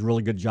does a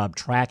really good job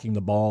tracking the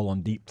ball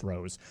on deep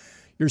throws.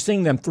 You're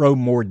seeing them throw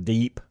more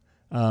deep.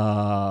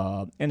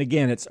 And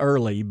again, it's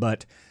early,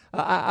 but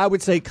I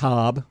would say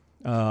Cobb.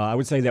 I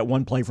would say that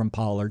one play from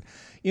Pollard.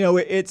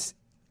 I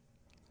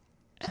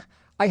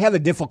have a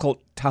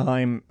difficult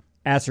time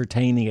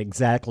ascertaining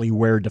exactly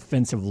where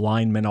defensive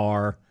linemen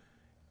are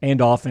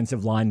and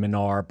offensive linemen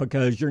are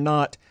because you're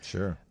not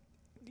sure.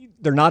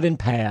 They're not in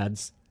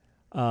pads.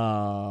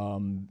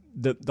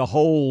 The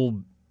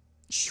whole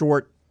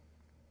short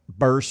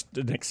burst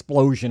and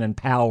explosion and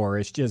power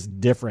is just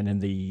different in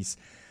these.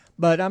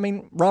 But, I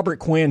mean, Robert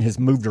Quinn has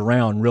moved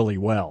around really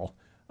well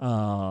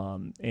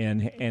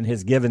and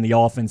has given the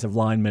offensive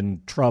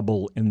linemen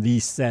trouble in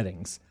these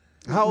settings.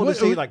 How old is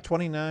he, like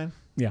 29?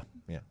 Yeah.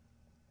 Yeah.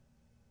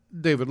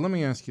 David, let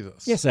me ask you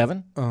this. Yes,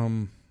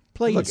 Evan.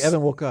 Please. Look,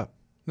 Evan woke up.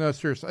 No, a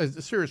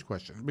serious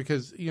question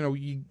because,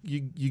 you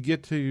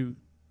get to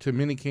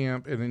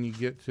minicamp and then you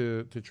get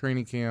to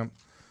training camp.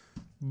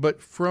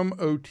 But from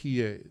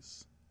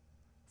OTAs,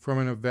 from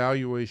an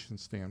evaluation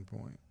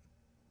standpoint,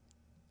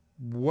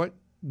 what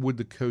would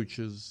the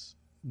coaches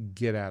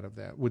get out of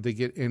that? Would they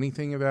get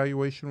anything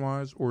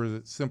evaluation-wise, or is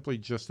it simply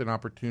just an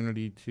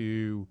opportunity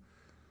to,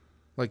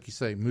 like you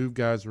say, move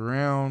guys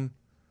around?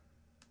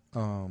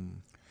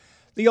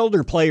 The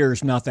older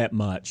players, not that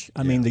much.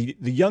 I mean,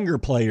 the younger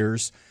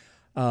players,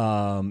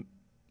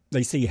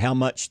 they see how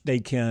much they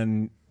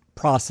can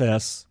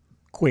process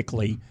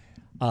quickly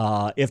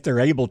if they're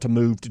able to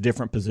move to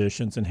different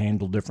positions and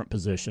handle different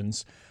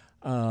positions.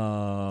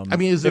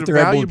 Is if it they're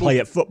able to play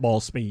at football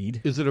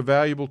speed? Is it a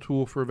valuable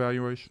tool for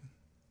evaluation?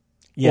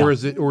 Yeah. Or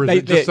is it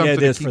just something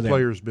to keep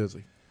players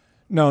busy?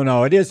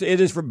 No, it is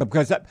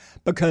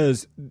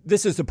because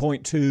this is the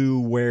point too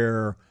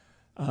where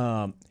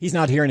He's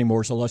not here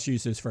anymore, so let's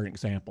use this for an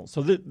example.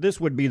 So this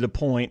would be the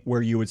point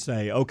where you would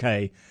say,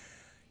 okay,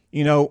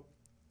 we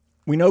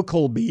know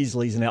Cole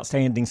Beasley's an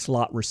outstanding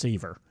slot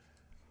receiver.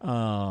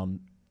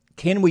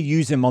 Can we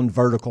use him on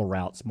vertical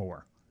routes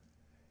more?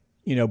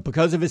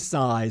 Because of his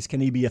size,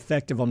 can he be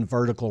effective on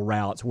vertical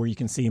routes where you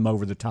can see him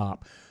over the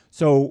top?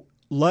 So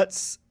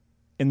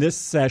in this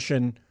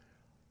session,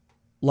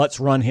 let's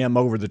run him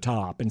over the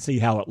top and see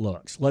how it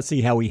looks. Let's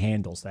see how he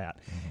handles that.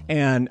 Mm-hmm.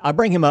 And I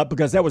bring him up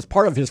because that was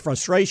part of his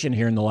frustration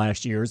here in the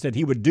last years, that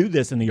he would do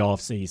this in the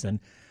offseason,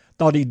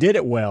 thought he did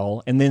it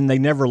well, and then they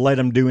never let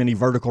him do any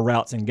vertical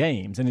routes in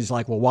games. And he's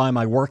like, well, why am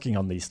I working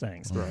on these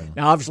things? Right.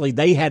 Now, obviously,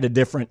 they had a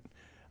different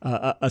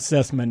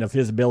assessment of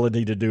his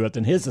ability to do it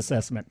than his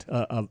assessment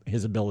of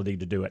his ability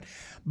to do it.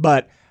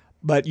 But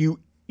you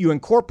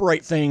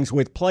incorporate things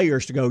with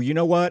players to go, you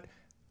know what?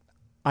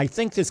 I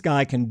think this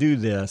guy can do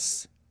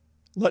this.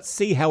 Let's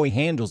see how he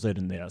handles it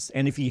in this.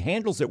 And if he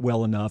handles it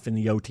well enough in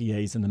the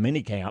OTAs and the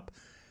minicamp,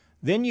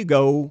 then you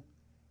go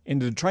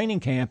into the training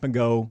camp and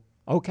go,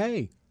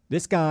 okay,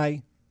 this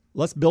guy,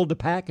 let's build a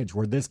package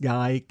where this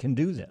guy can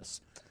do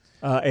this.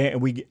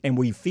 And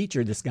we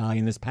feature this guy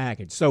in this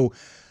package. So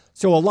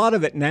a lot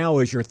of it now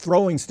is you're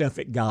throwing stuff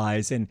at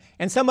guys, and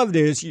some of it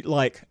is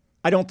like,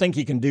 I don't think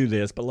he can do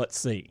this, but let's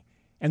see.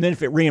 And then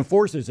if it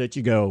reinforces it,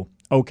 you go,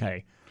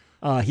 okay,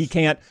 he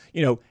can't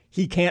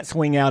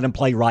swing out and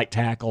play right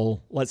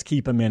tackle. Let's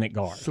keep him in at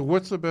guard. So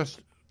what's the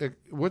best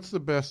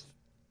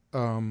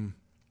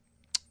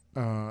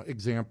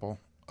example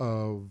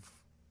of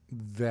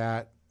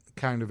that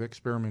kind of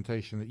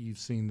experimentation that you've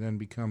seen then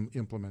become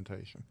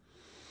implementation?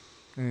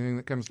 Anything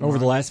that comes to over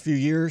mind? The last few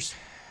years?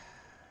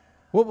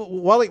 Well,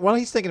 while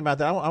he's thinking about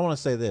that, I want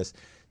to say this.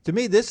 To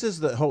me, this is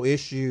the whole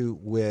issue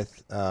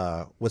with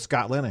Scott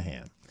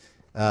Linehan,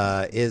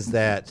 is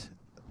that,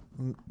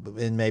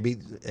 and maybe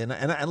and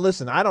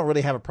listen, I don't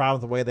really have a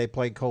problem with the way they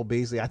played Cole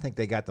Beasley. I think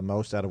they got the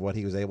most out of what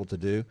he was able to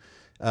do,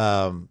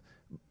 and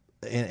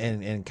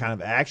kind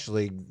of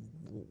actually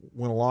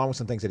went along with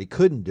some things that he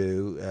couldn't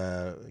do,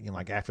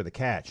 like after the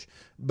catch.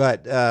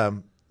 But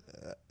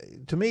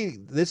to me,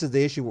 this is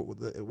the issue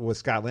with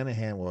Scott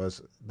Linehan,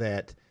 was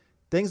that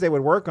things they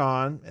would work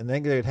on and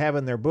things they would have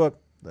in their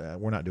book,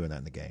 we're not doing that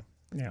in the game.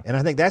 Yeah. And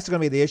I think that's going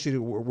to be the issue.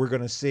 We're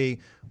going to see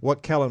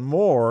what Kellen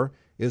Moore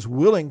is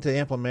willing to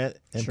implement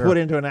and put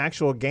into an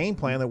actual game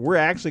plan, that we're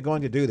actually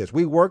going to do this.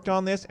 We worked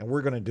on this and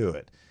we're going to do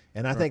it.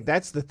 And I think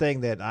that's the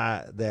thing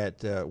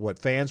that what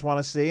fans want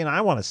to see and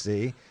I want to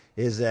see,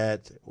 is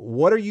that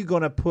what are you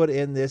going to put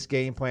in this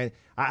game plan?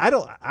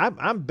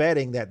 I'm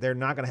betting that they're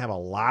not going to have a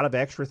lot of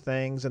extra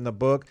things in the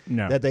book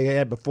that they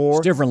had before.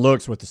 It's different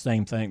looks with the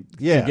same thing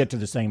to get to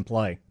the same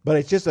play. But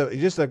it's just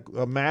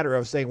a matter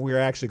of saying we're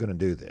actually going to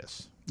do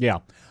this. Yeah,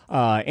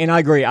 and I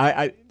agree.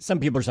 Some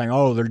people are saying,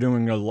 oh, they're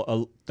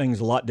doing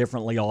things a lot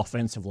differently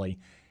offensively.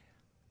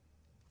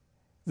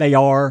 They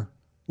are.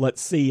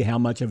 Let's see how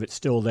much of it's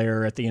still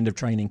there at the end of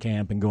training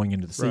camp and going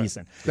into the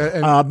season.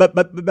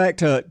 But back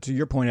to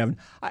your point, Evan,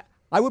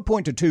 I would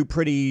point to two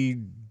pretty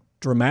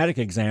dramatic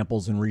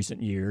examples in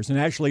recent years, and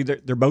actually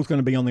they're both going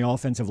to be on the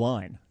offensive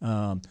line.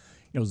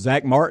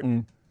 Zach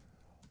Martin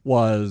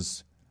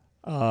was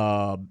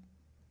a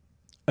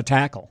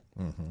tackle,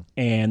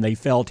 and they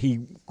felt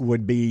he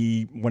would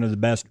be one of the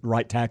best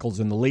right tackles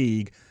in the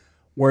league.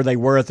 Where they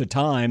were at the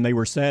time, they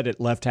were set at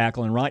left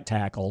tackle and right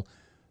tackle.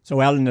 So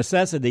out of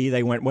necessity,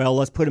 they went, well,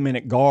 let's put him in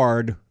at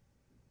guard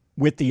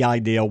with the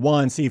idea,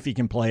 one, see if he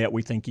can play it.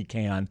 We think he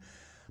can.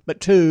 But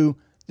two,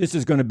 this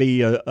is going to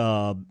be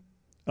an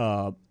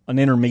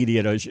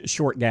intermediate, a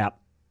short gap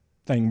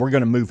thing. We're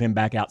going to move him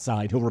back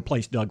outside. He'll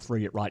replace Doug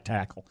Free at right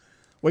tackle.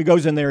 Well, he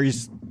goes in there.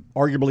 He's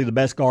arguably the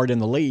best guard in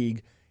the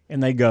league.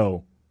 And they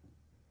go,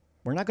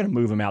 we're not going to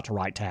move him out to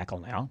right tackle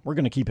now. We're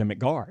going to keep him at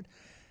guard.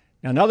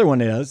 Now, another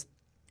one is,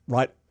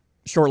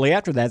 shortly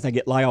after that, they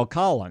get Lyle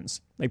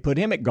Collins. They put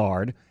him at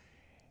guard,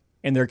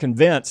 and they're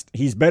convinced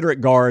he's better at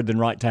guard than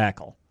right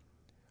tackle.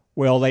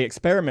 Well, they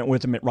experiment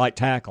with him at right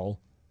tackle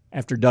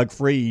after Doug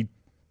Free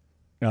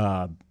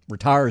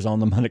retires on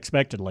them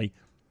unexpectedly.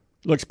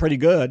 Looks pretty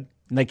good,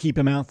 and they keep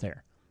him out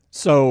there.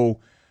 So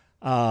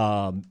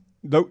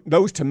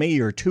those, to me,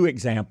 are two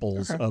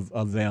examples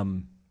of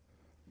them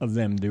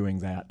doing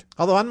that.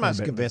 Although I'm not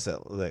convinced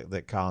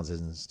that Collins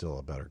isn't still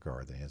a better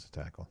guard than he is a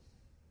tackle.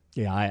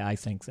 Yeah, I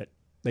think that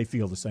they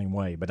feel the same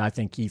way, but I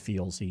think he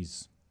feels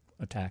he's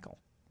a tackle.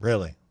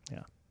 Really?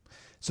 Yeah.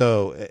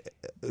 So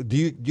do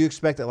you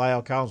expect that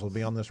Lyle Collins will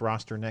be on this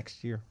roster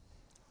next year?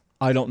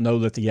 I don't know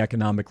that the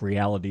economic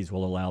realities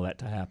will allow that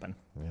to happen.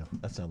 Yeah,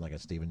 that sounds like a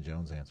Stephen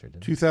Jones answer,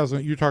 didn't it?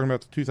 2000. You're talking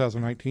about the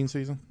 2019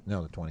 season?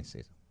 No, the 20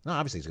 season. No,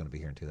 obviously he's going to be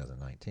here in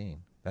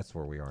 2019. That's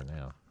where we are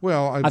now.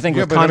 Well, I think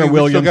with Connor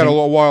Williams, we've still got a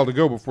little while to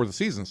go before the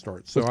season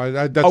starts. So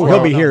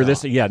he'll be here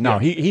this. Yeah, no,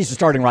 he's the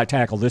starting right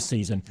tackle this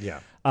season.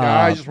 Yeah,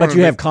 but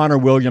you have Connor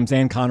Williams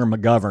and Connor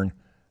McGovern.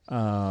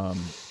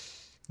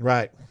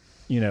 Right.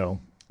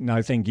 Now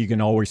I think you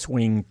can always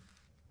swing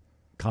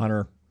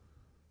Connor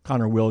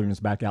Williams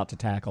back out to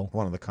tackle.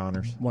 One of the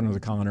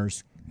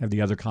Connors. Have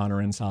the other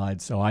Connor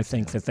inside. So I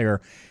think that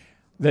they're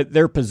that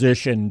they're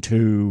positioned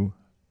to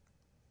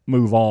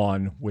move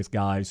on with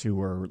guys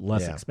who are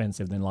less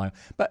expensive than line.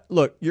 But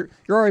look, you're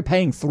already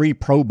paying 3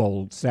 Pro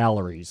Bowl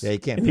salaries you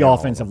can't in pay the all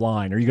offensive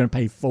line. Are you going to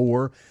pay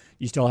 4?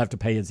 You still have to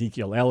pay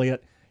Ezekiel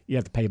Elliott. You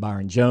have to pay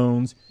Byron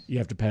Jones. You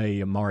have to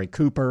pay Amari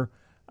Cooper.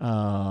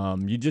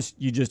 You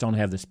just don't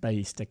have the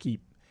space to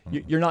keep.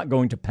 You're not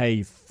going to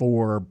pay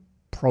 4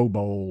 Pro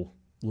Bowl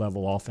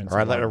level offensive.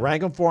 All right,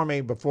 rank them for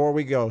me before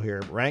we go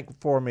here. Rank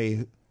for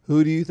me.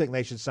 Who do you think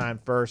they should sign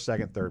first,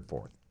 second, third,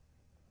 fourth?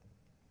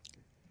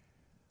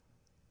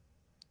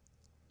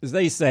 As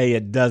they say,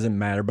 it doesn't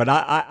matter, but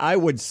I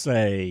would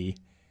say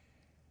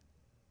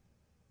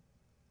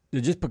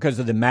that just because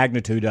of the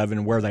magnitude of it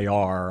and where they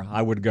are,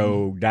 I would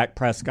go Dak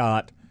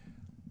Prescott,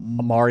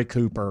 Amari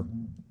Cooper.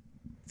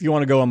 If you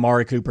want to go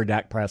Amari Cooper,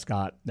 Dak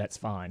Prescott, that's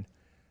fine.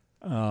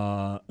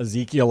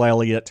 Ezekiel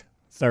Elliott,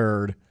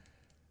 third.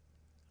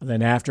 And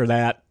then after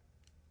that,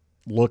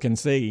 look and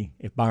see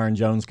if Byron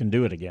Jones can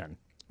do it again.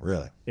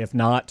 Really? If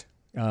not,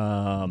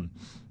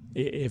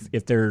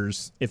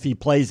 if he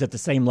plays at the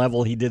same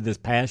level he did this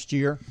past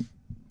year,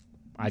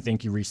 I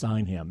think you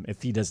re-sign him.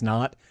 If he does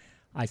not,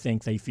 I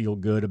think they feel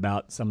good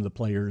about some of the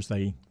players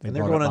they and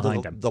they're brought going up behind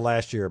into him. the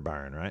last year of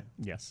Byron, right?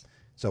 Yes.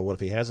 So what if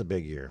he has a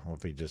big year? What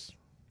if he just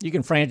You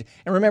can and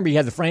remember you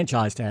had the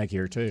franchise tag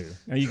here too.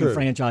 You can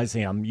franchise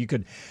him. You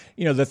could,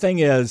 the thing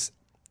is,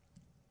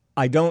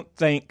 I don't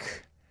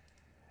think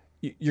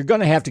you're going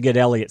to have to get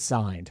Elliott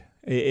signed.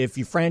 If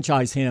you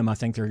franchise him, I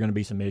think there are going to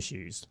be some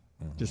issues,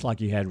 just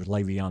like you had with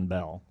Le'Veon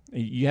Bell.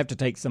 You have to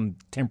take some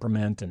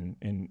temperament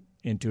and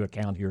into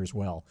account here as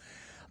well.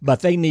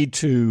 But they need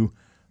to,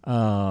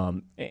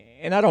 and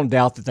I don't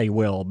doubt that they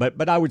will.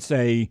 But I would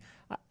say,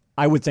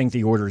 I would think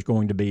the order is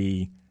going to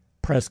be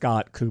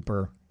Prescott,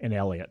 Cooper, and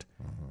Elliott.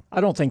 I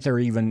don't think they're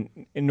even,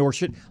 nor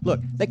should. Look,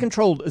 they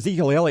controlled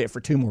Ezekiel Elliott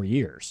for 2 more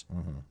years.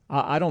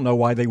 I don't know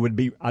why they would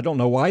be. I don't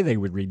know why they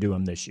would redo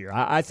him this year.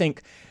 I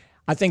think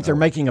they're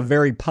making a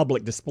very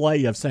public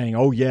display of saying,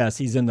 "Oh yes,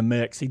 he's in the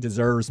mix. He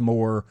deserves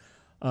more.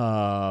 He's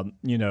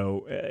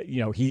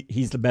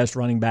the best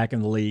running back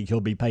in the league. He'll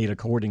be paid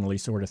accordingly,"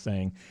 sort of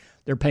thing.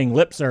 They're paying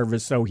lip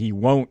service so he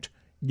won't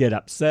get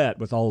upset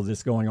with all of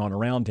this going on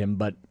around him.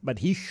 But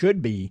he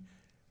should be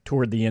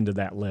toward the end of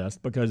that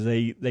list because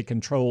they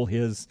control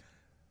his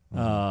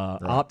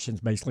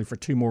options basically for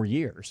 2 more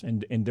years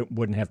and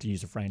wouldn't have to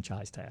use a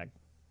franchise tag.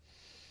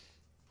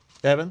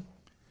 Evan?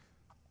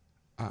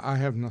 I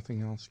have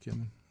nothing else,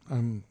 Kevin.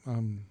 I'm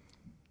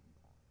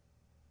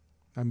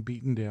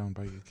beaten down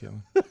by you,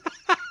 Kevin.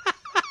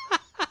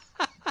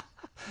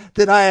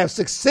 Then I have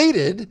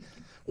succeeded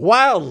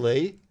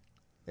wildly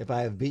if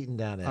I have beaten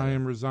down Evan. I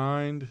am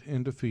resigned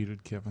and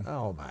defeated, Kevin.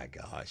 Oh, my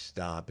gosh.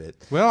 Stop it.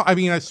 Well, I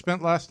mean, I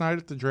spent last night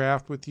at the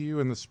draft with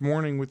you and this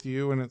morning with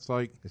you, and it's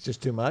like... It's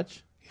just too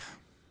much? Yeah.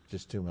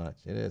 Just too much.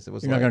 It is. It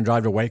was. You're not going to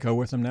drive to Waco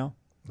with him now?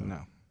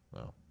 No.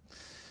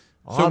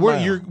 So what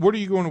are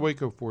you going to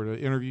Waco for, to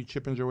interview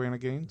Chip and Joanna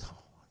Gaines?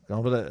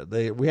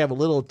 We have a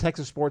little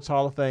Texas Sports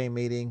Hall of Fame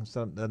meeting,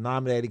 the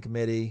nominating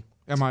committee.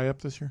 Am I up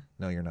this year?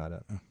 No, you're not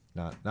up.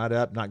 Not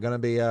up. Not going to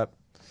be up.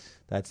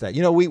 That's that.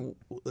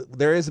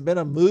 There has been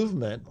a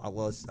movement,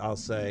 I'll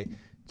say,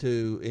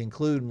 to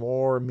include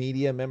more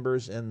media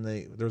members in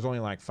there's only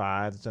like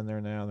 5 that's in there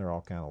now, and they're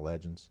all kind of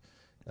legends.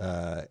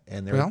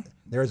 And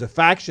there's a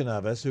faction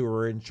of us who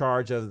are in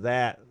charge of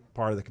that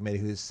part of the committee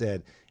who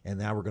said, and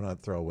now we're going to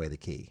throw away the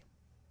key.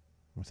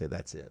 I'm going to say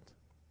that's it.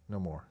 No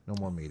more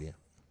media.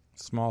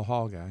 Small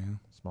hall guy, huh?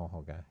 Small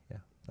hall guy. Yeah,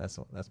 that's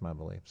my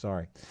belief.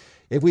 Sorry,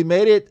 if we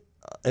made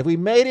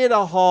it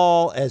a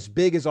hall as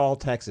big as all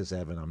Texas,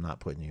 Evan, I'm not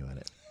putting you in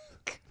it.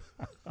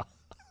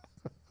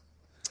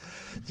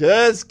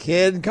 Just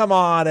kidding. Come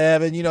on,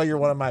 Evan. You know you're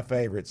one of my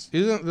favorites.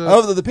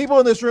 Of the people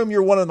in this room,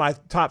 you're one of my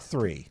top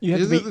 3. You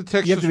have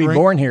to be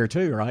born here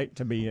too, right,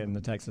 to be in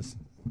the Texas?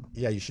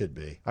 Yeah, you should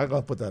be. I'm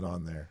going to put that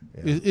on there.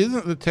 Yeah.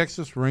 Isn't the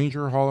Texas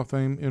Ranger Hall of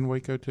Fame in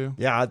Waco too?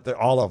 Yeah,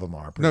 all of them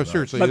are. No,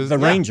 seriously. But the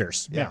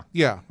Rangers.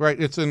 Yeah,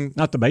 right. It's in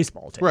not the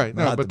baseball team. Right,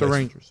 no, but the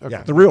Rangers. Okay.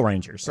 Yeah. The real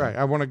Rangers. Right.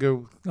 I want to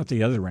go. Not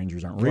the other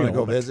Rangers aren't You real. want to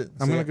go visit?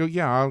 I'm going to go.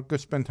 Yeah, I'll go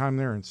spend time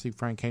there and see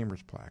Frank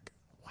Hamer's plaque.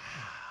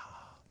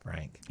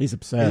 Frank. He's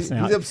obsessed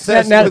now. He's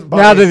obsessed with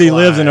Bonnie now that he and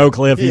lives in Clyde. Oak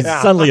Cliff, he's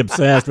suddenly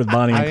obsessed with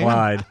Bonnie and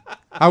Clyde.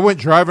 I went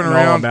driving Know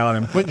around. about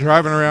him. Went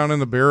driving around in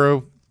the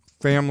Barrow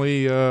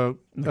family car?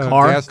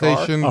 gas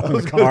station. Oh,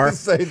 the car.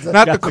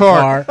 Not Got the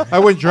car. I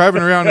went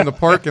driving around in the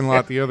parking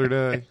lot the other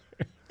day.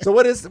 So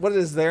what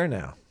is there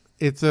now?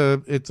 It's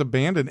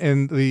abandoned,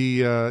 and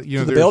the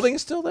The building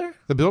is still there?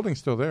 The building's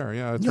still there.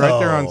 Yeah, it's right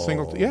there on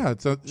Singleton. Yeah,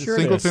 it's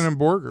Singleton and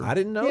Borger. I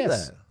didn't know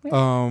that.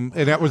 And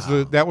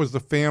that was the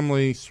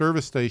family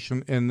service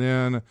station, and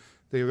then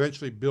they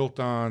eventually built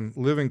on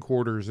living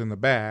quarters in the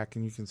back,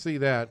 and you can see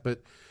that.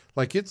 But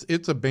like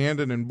it's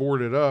abandoned and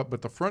boarded up,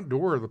 but the front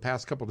door the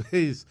past couple of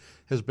days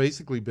has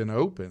basically been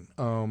open.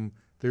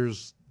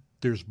 There's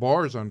there's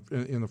bars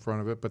in the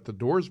front of it, but the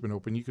door's been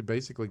open. You could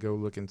basically go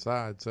look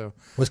inside. So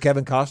Was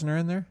Kevin Costner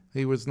in there?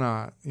 he was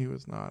not.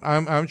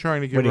 I'm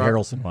trying to get Woody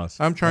Harrelson was.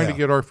 I'm trying to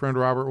get our friend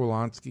Robert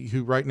Wolanski,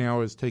 who right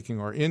now is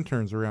taking our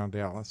interns around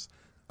Dallas,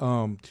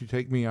 to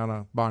take me on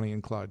a Bonnie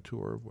and Clyde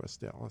tour of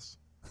West Dallas.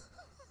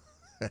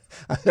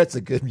 That's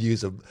a good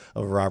use of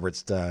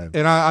Robert's time.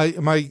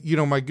 And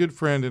my good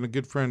friend and a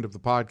good friend of the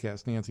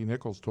podcast, Nancy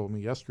Nichols, told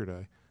me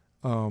yesterday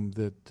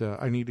that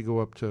I need to go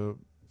up to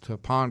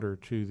Ponder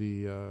to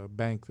the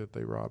bank that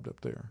they robbed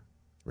up there.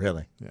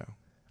 Really? Yeah.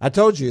 I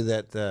told you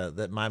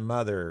that my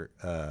mother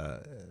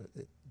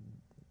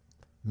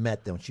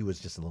met them when she was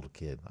just a little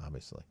kid,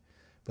 obviously.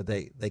 But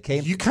they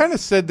came. You kind of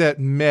said that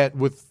met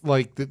with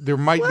like there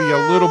might be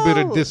a little bit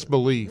of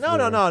disbelief. No. I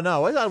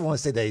don't want to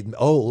say they.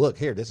 Oh, look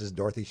here, this is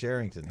Dorothy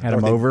Sherrington. Had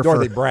them over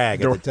Dorothy for Bragg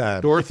at the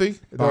time. Dorothy,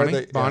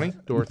 Bonnie,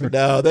 Dorothy.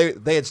 No,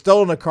 they had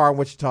stolen a car in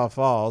Wichita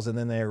Falls, and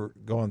then they were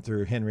going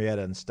through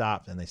Henrietta and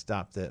they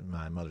stopped at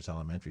my mother's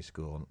elementary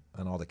school,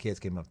 and all the kids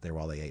came up there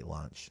while they ate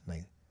lunch. And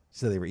they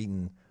said they were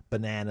eating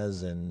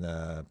bananas and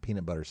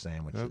peanut butter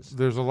sandwiches.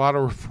 There's a lot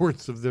of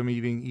reports of them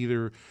eating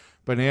either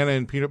banana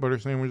and peanut butter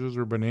sandwiches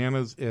or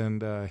bananas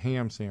and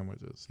ham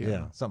sandwiches.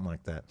 Yeah, something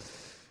like that.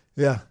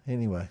 Yeah.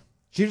 Anyway,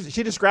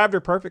 she described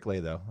her perfectly,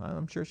 though.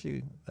 I'm sure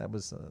that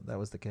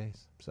was the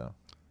case. So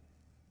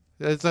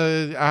it's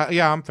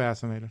I'm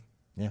fascinated.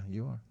 Yeah,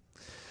 you are.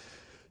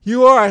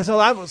 You are.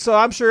 So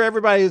I'm sure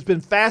everybody has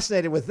been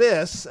fascinated with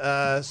this.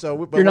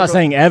 You're not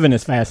saying Evan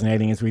is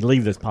fascinating as we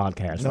leave this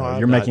podcast. No,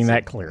 you're making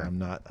that clear. I'm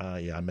not.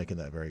 I'm making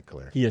that very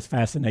clear. He is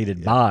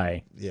fascinated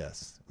by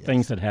yes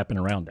things that happen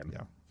around him.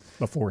 Yeah.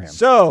 Before him.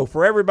 So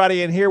for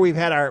everybody in here, we've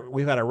had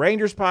a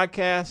Rangers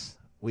podcast,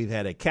 we've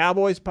had a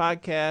Cowboys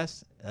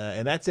podcast,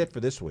 and that's it for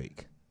this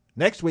week.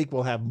 Next week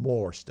we'll have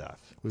more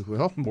stuff. We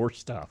will more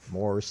stuff.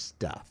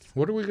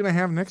 What are we going to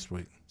have next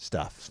week?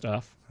 Stuff.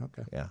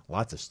 Okay. Yeah,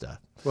 lots of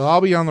stuff. Well,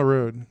 I'll be on the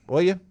road.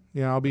 Will you?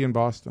 Yeah, I'll be in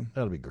Boston.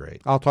 That'll be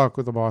great. I'll talk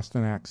with a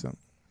Boston accent.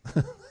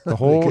 The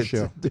whole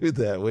show. Do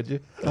that, would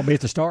you? I'll be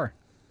at the Star.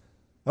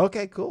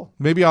 Okay, cool.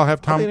 Maybe I'll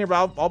have Tom. I'll be in here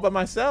all by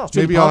myself.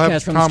 Maybe I'll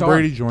have Tom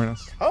Brady join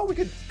us. Oh,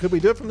 could we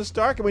do it from the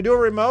Star? Can we do a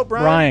remote,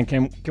 Brian?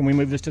 Brian, can we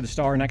move this to the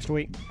Star next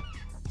week?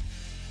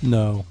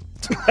 No.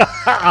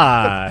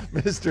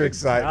 Mr.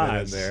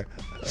 Excitement in there.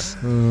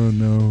 Oh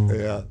no.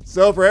 Yeah.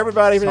 So for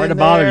everybody, sorry to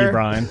bother you,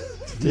 Brian.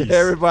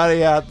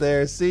 Everybody out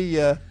there, see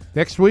ya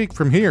next week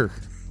from here.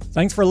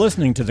 Thanks for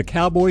listening to the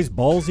Cowboys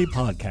Ballsy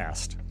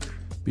podcast.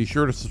 Be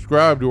sure to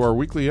subscribe to our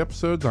weekly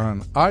episodes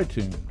on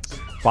iTunes.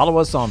 Follow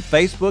us on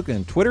Facebook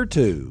and Twitter,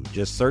 too.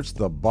 Just search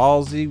the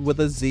Ballsy with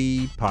a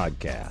Z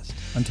podcast.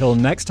 Until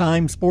next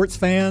time, sports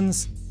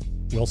fans,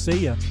 we'll see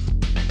you.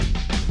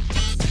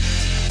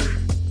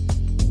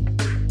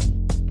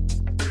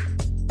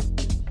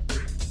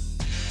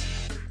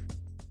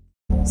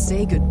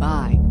 Say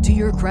goodbye to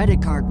your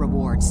credit card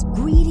rewards.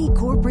 Greedy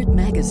corporate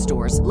mega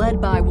stores, led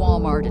by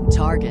Walmart and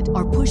Target,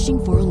 are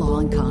pushing for a law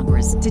in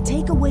Congress to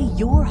take away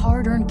your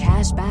hard-earned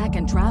cash back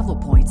and travel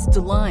points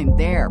to line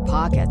their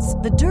pockets.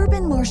 The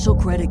Durbin-Marshall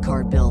credit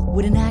card bill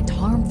would enact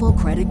harmful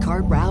credit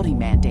card routing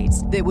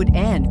mandates that would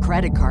end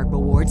credit card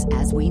rewards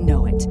as we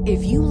know it.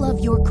 If you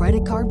love your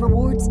credit card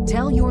rewards,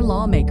 tell your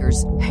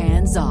lawmakers,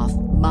 hands off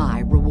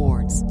my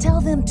rewards.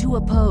 Tell them to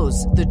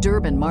oppose the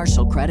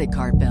Durbin-Marshall credit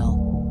card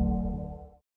bill.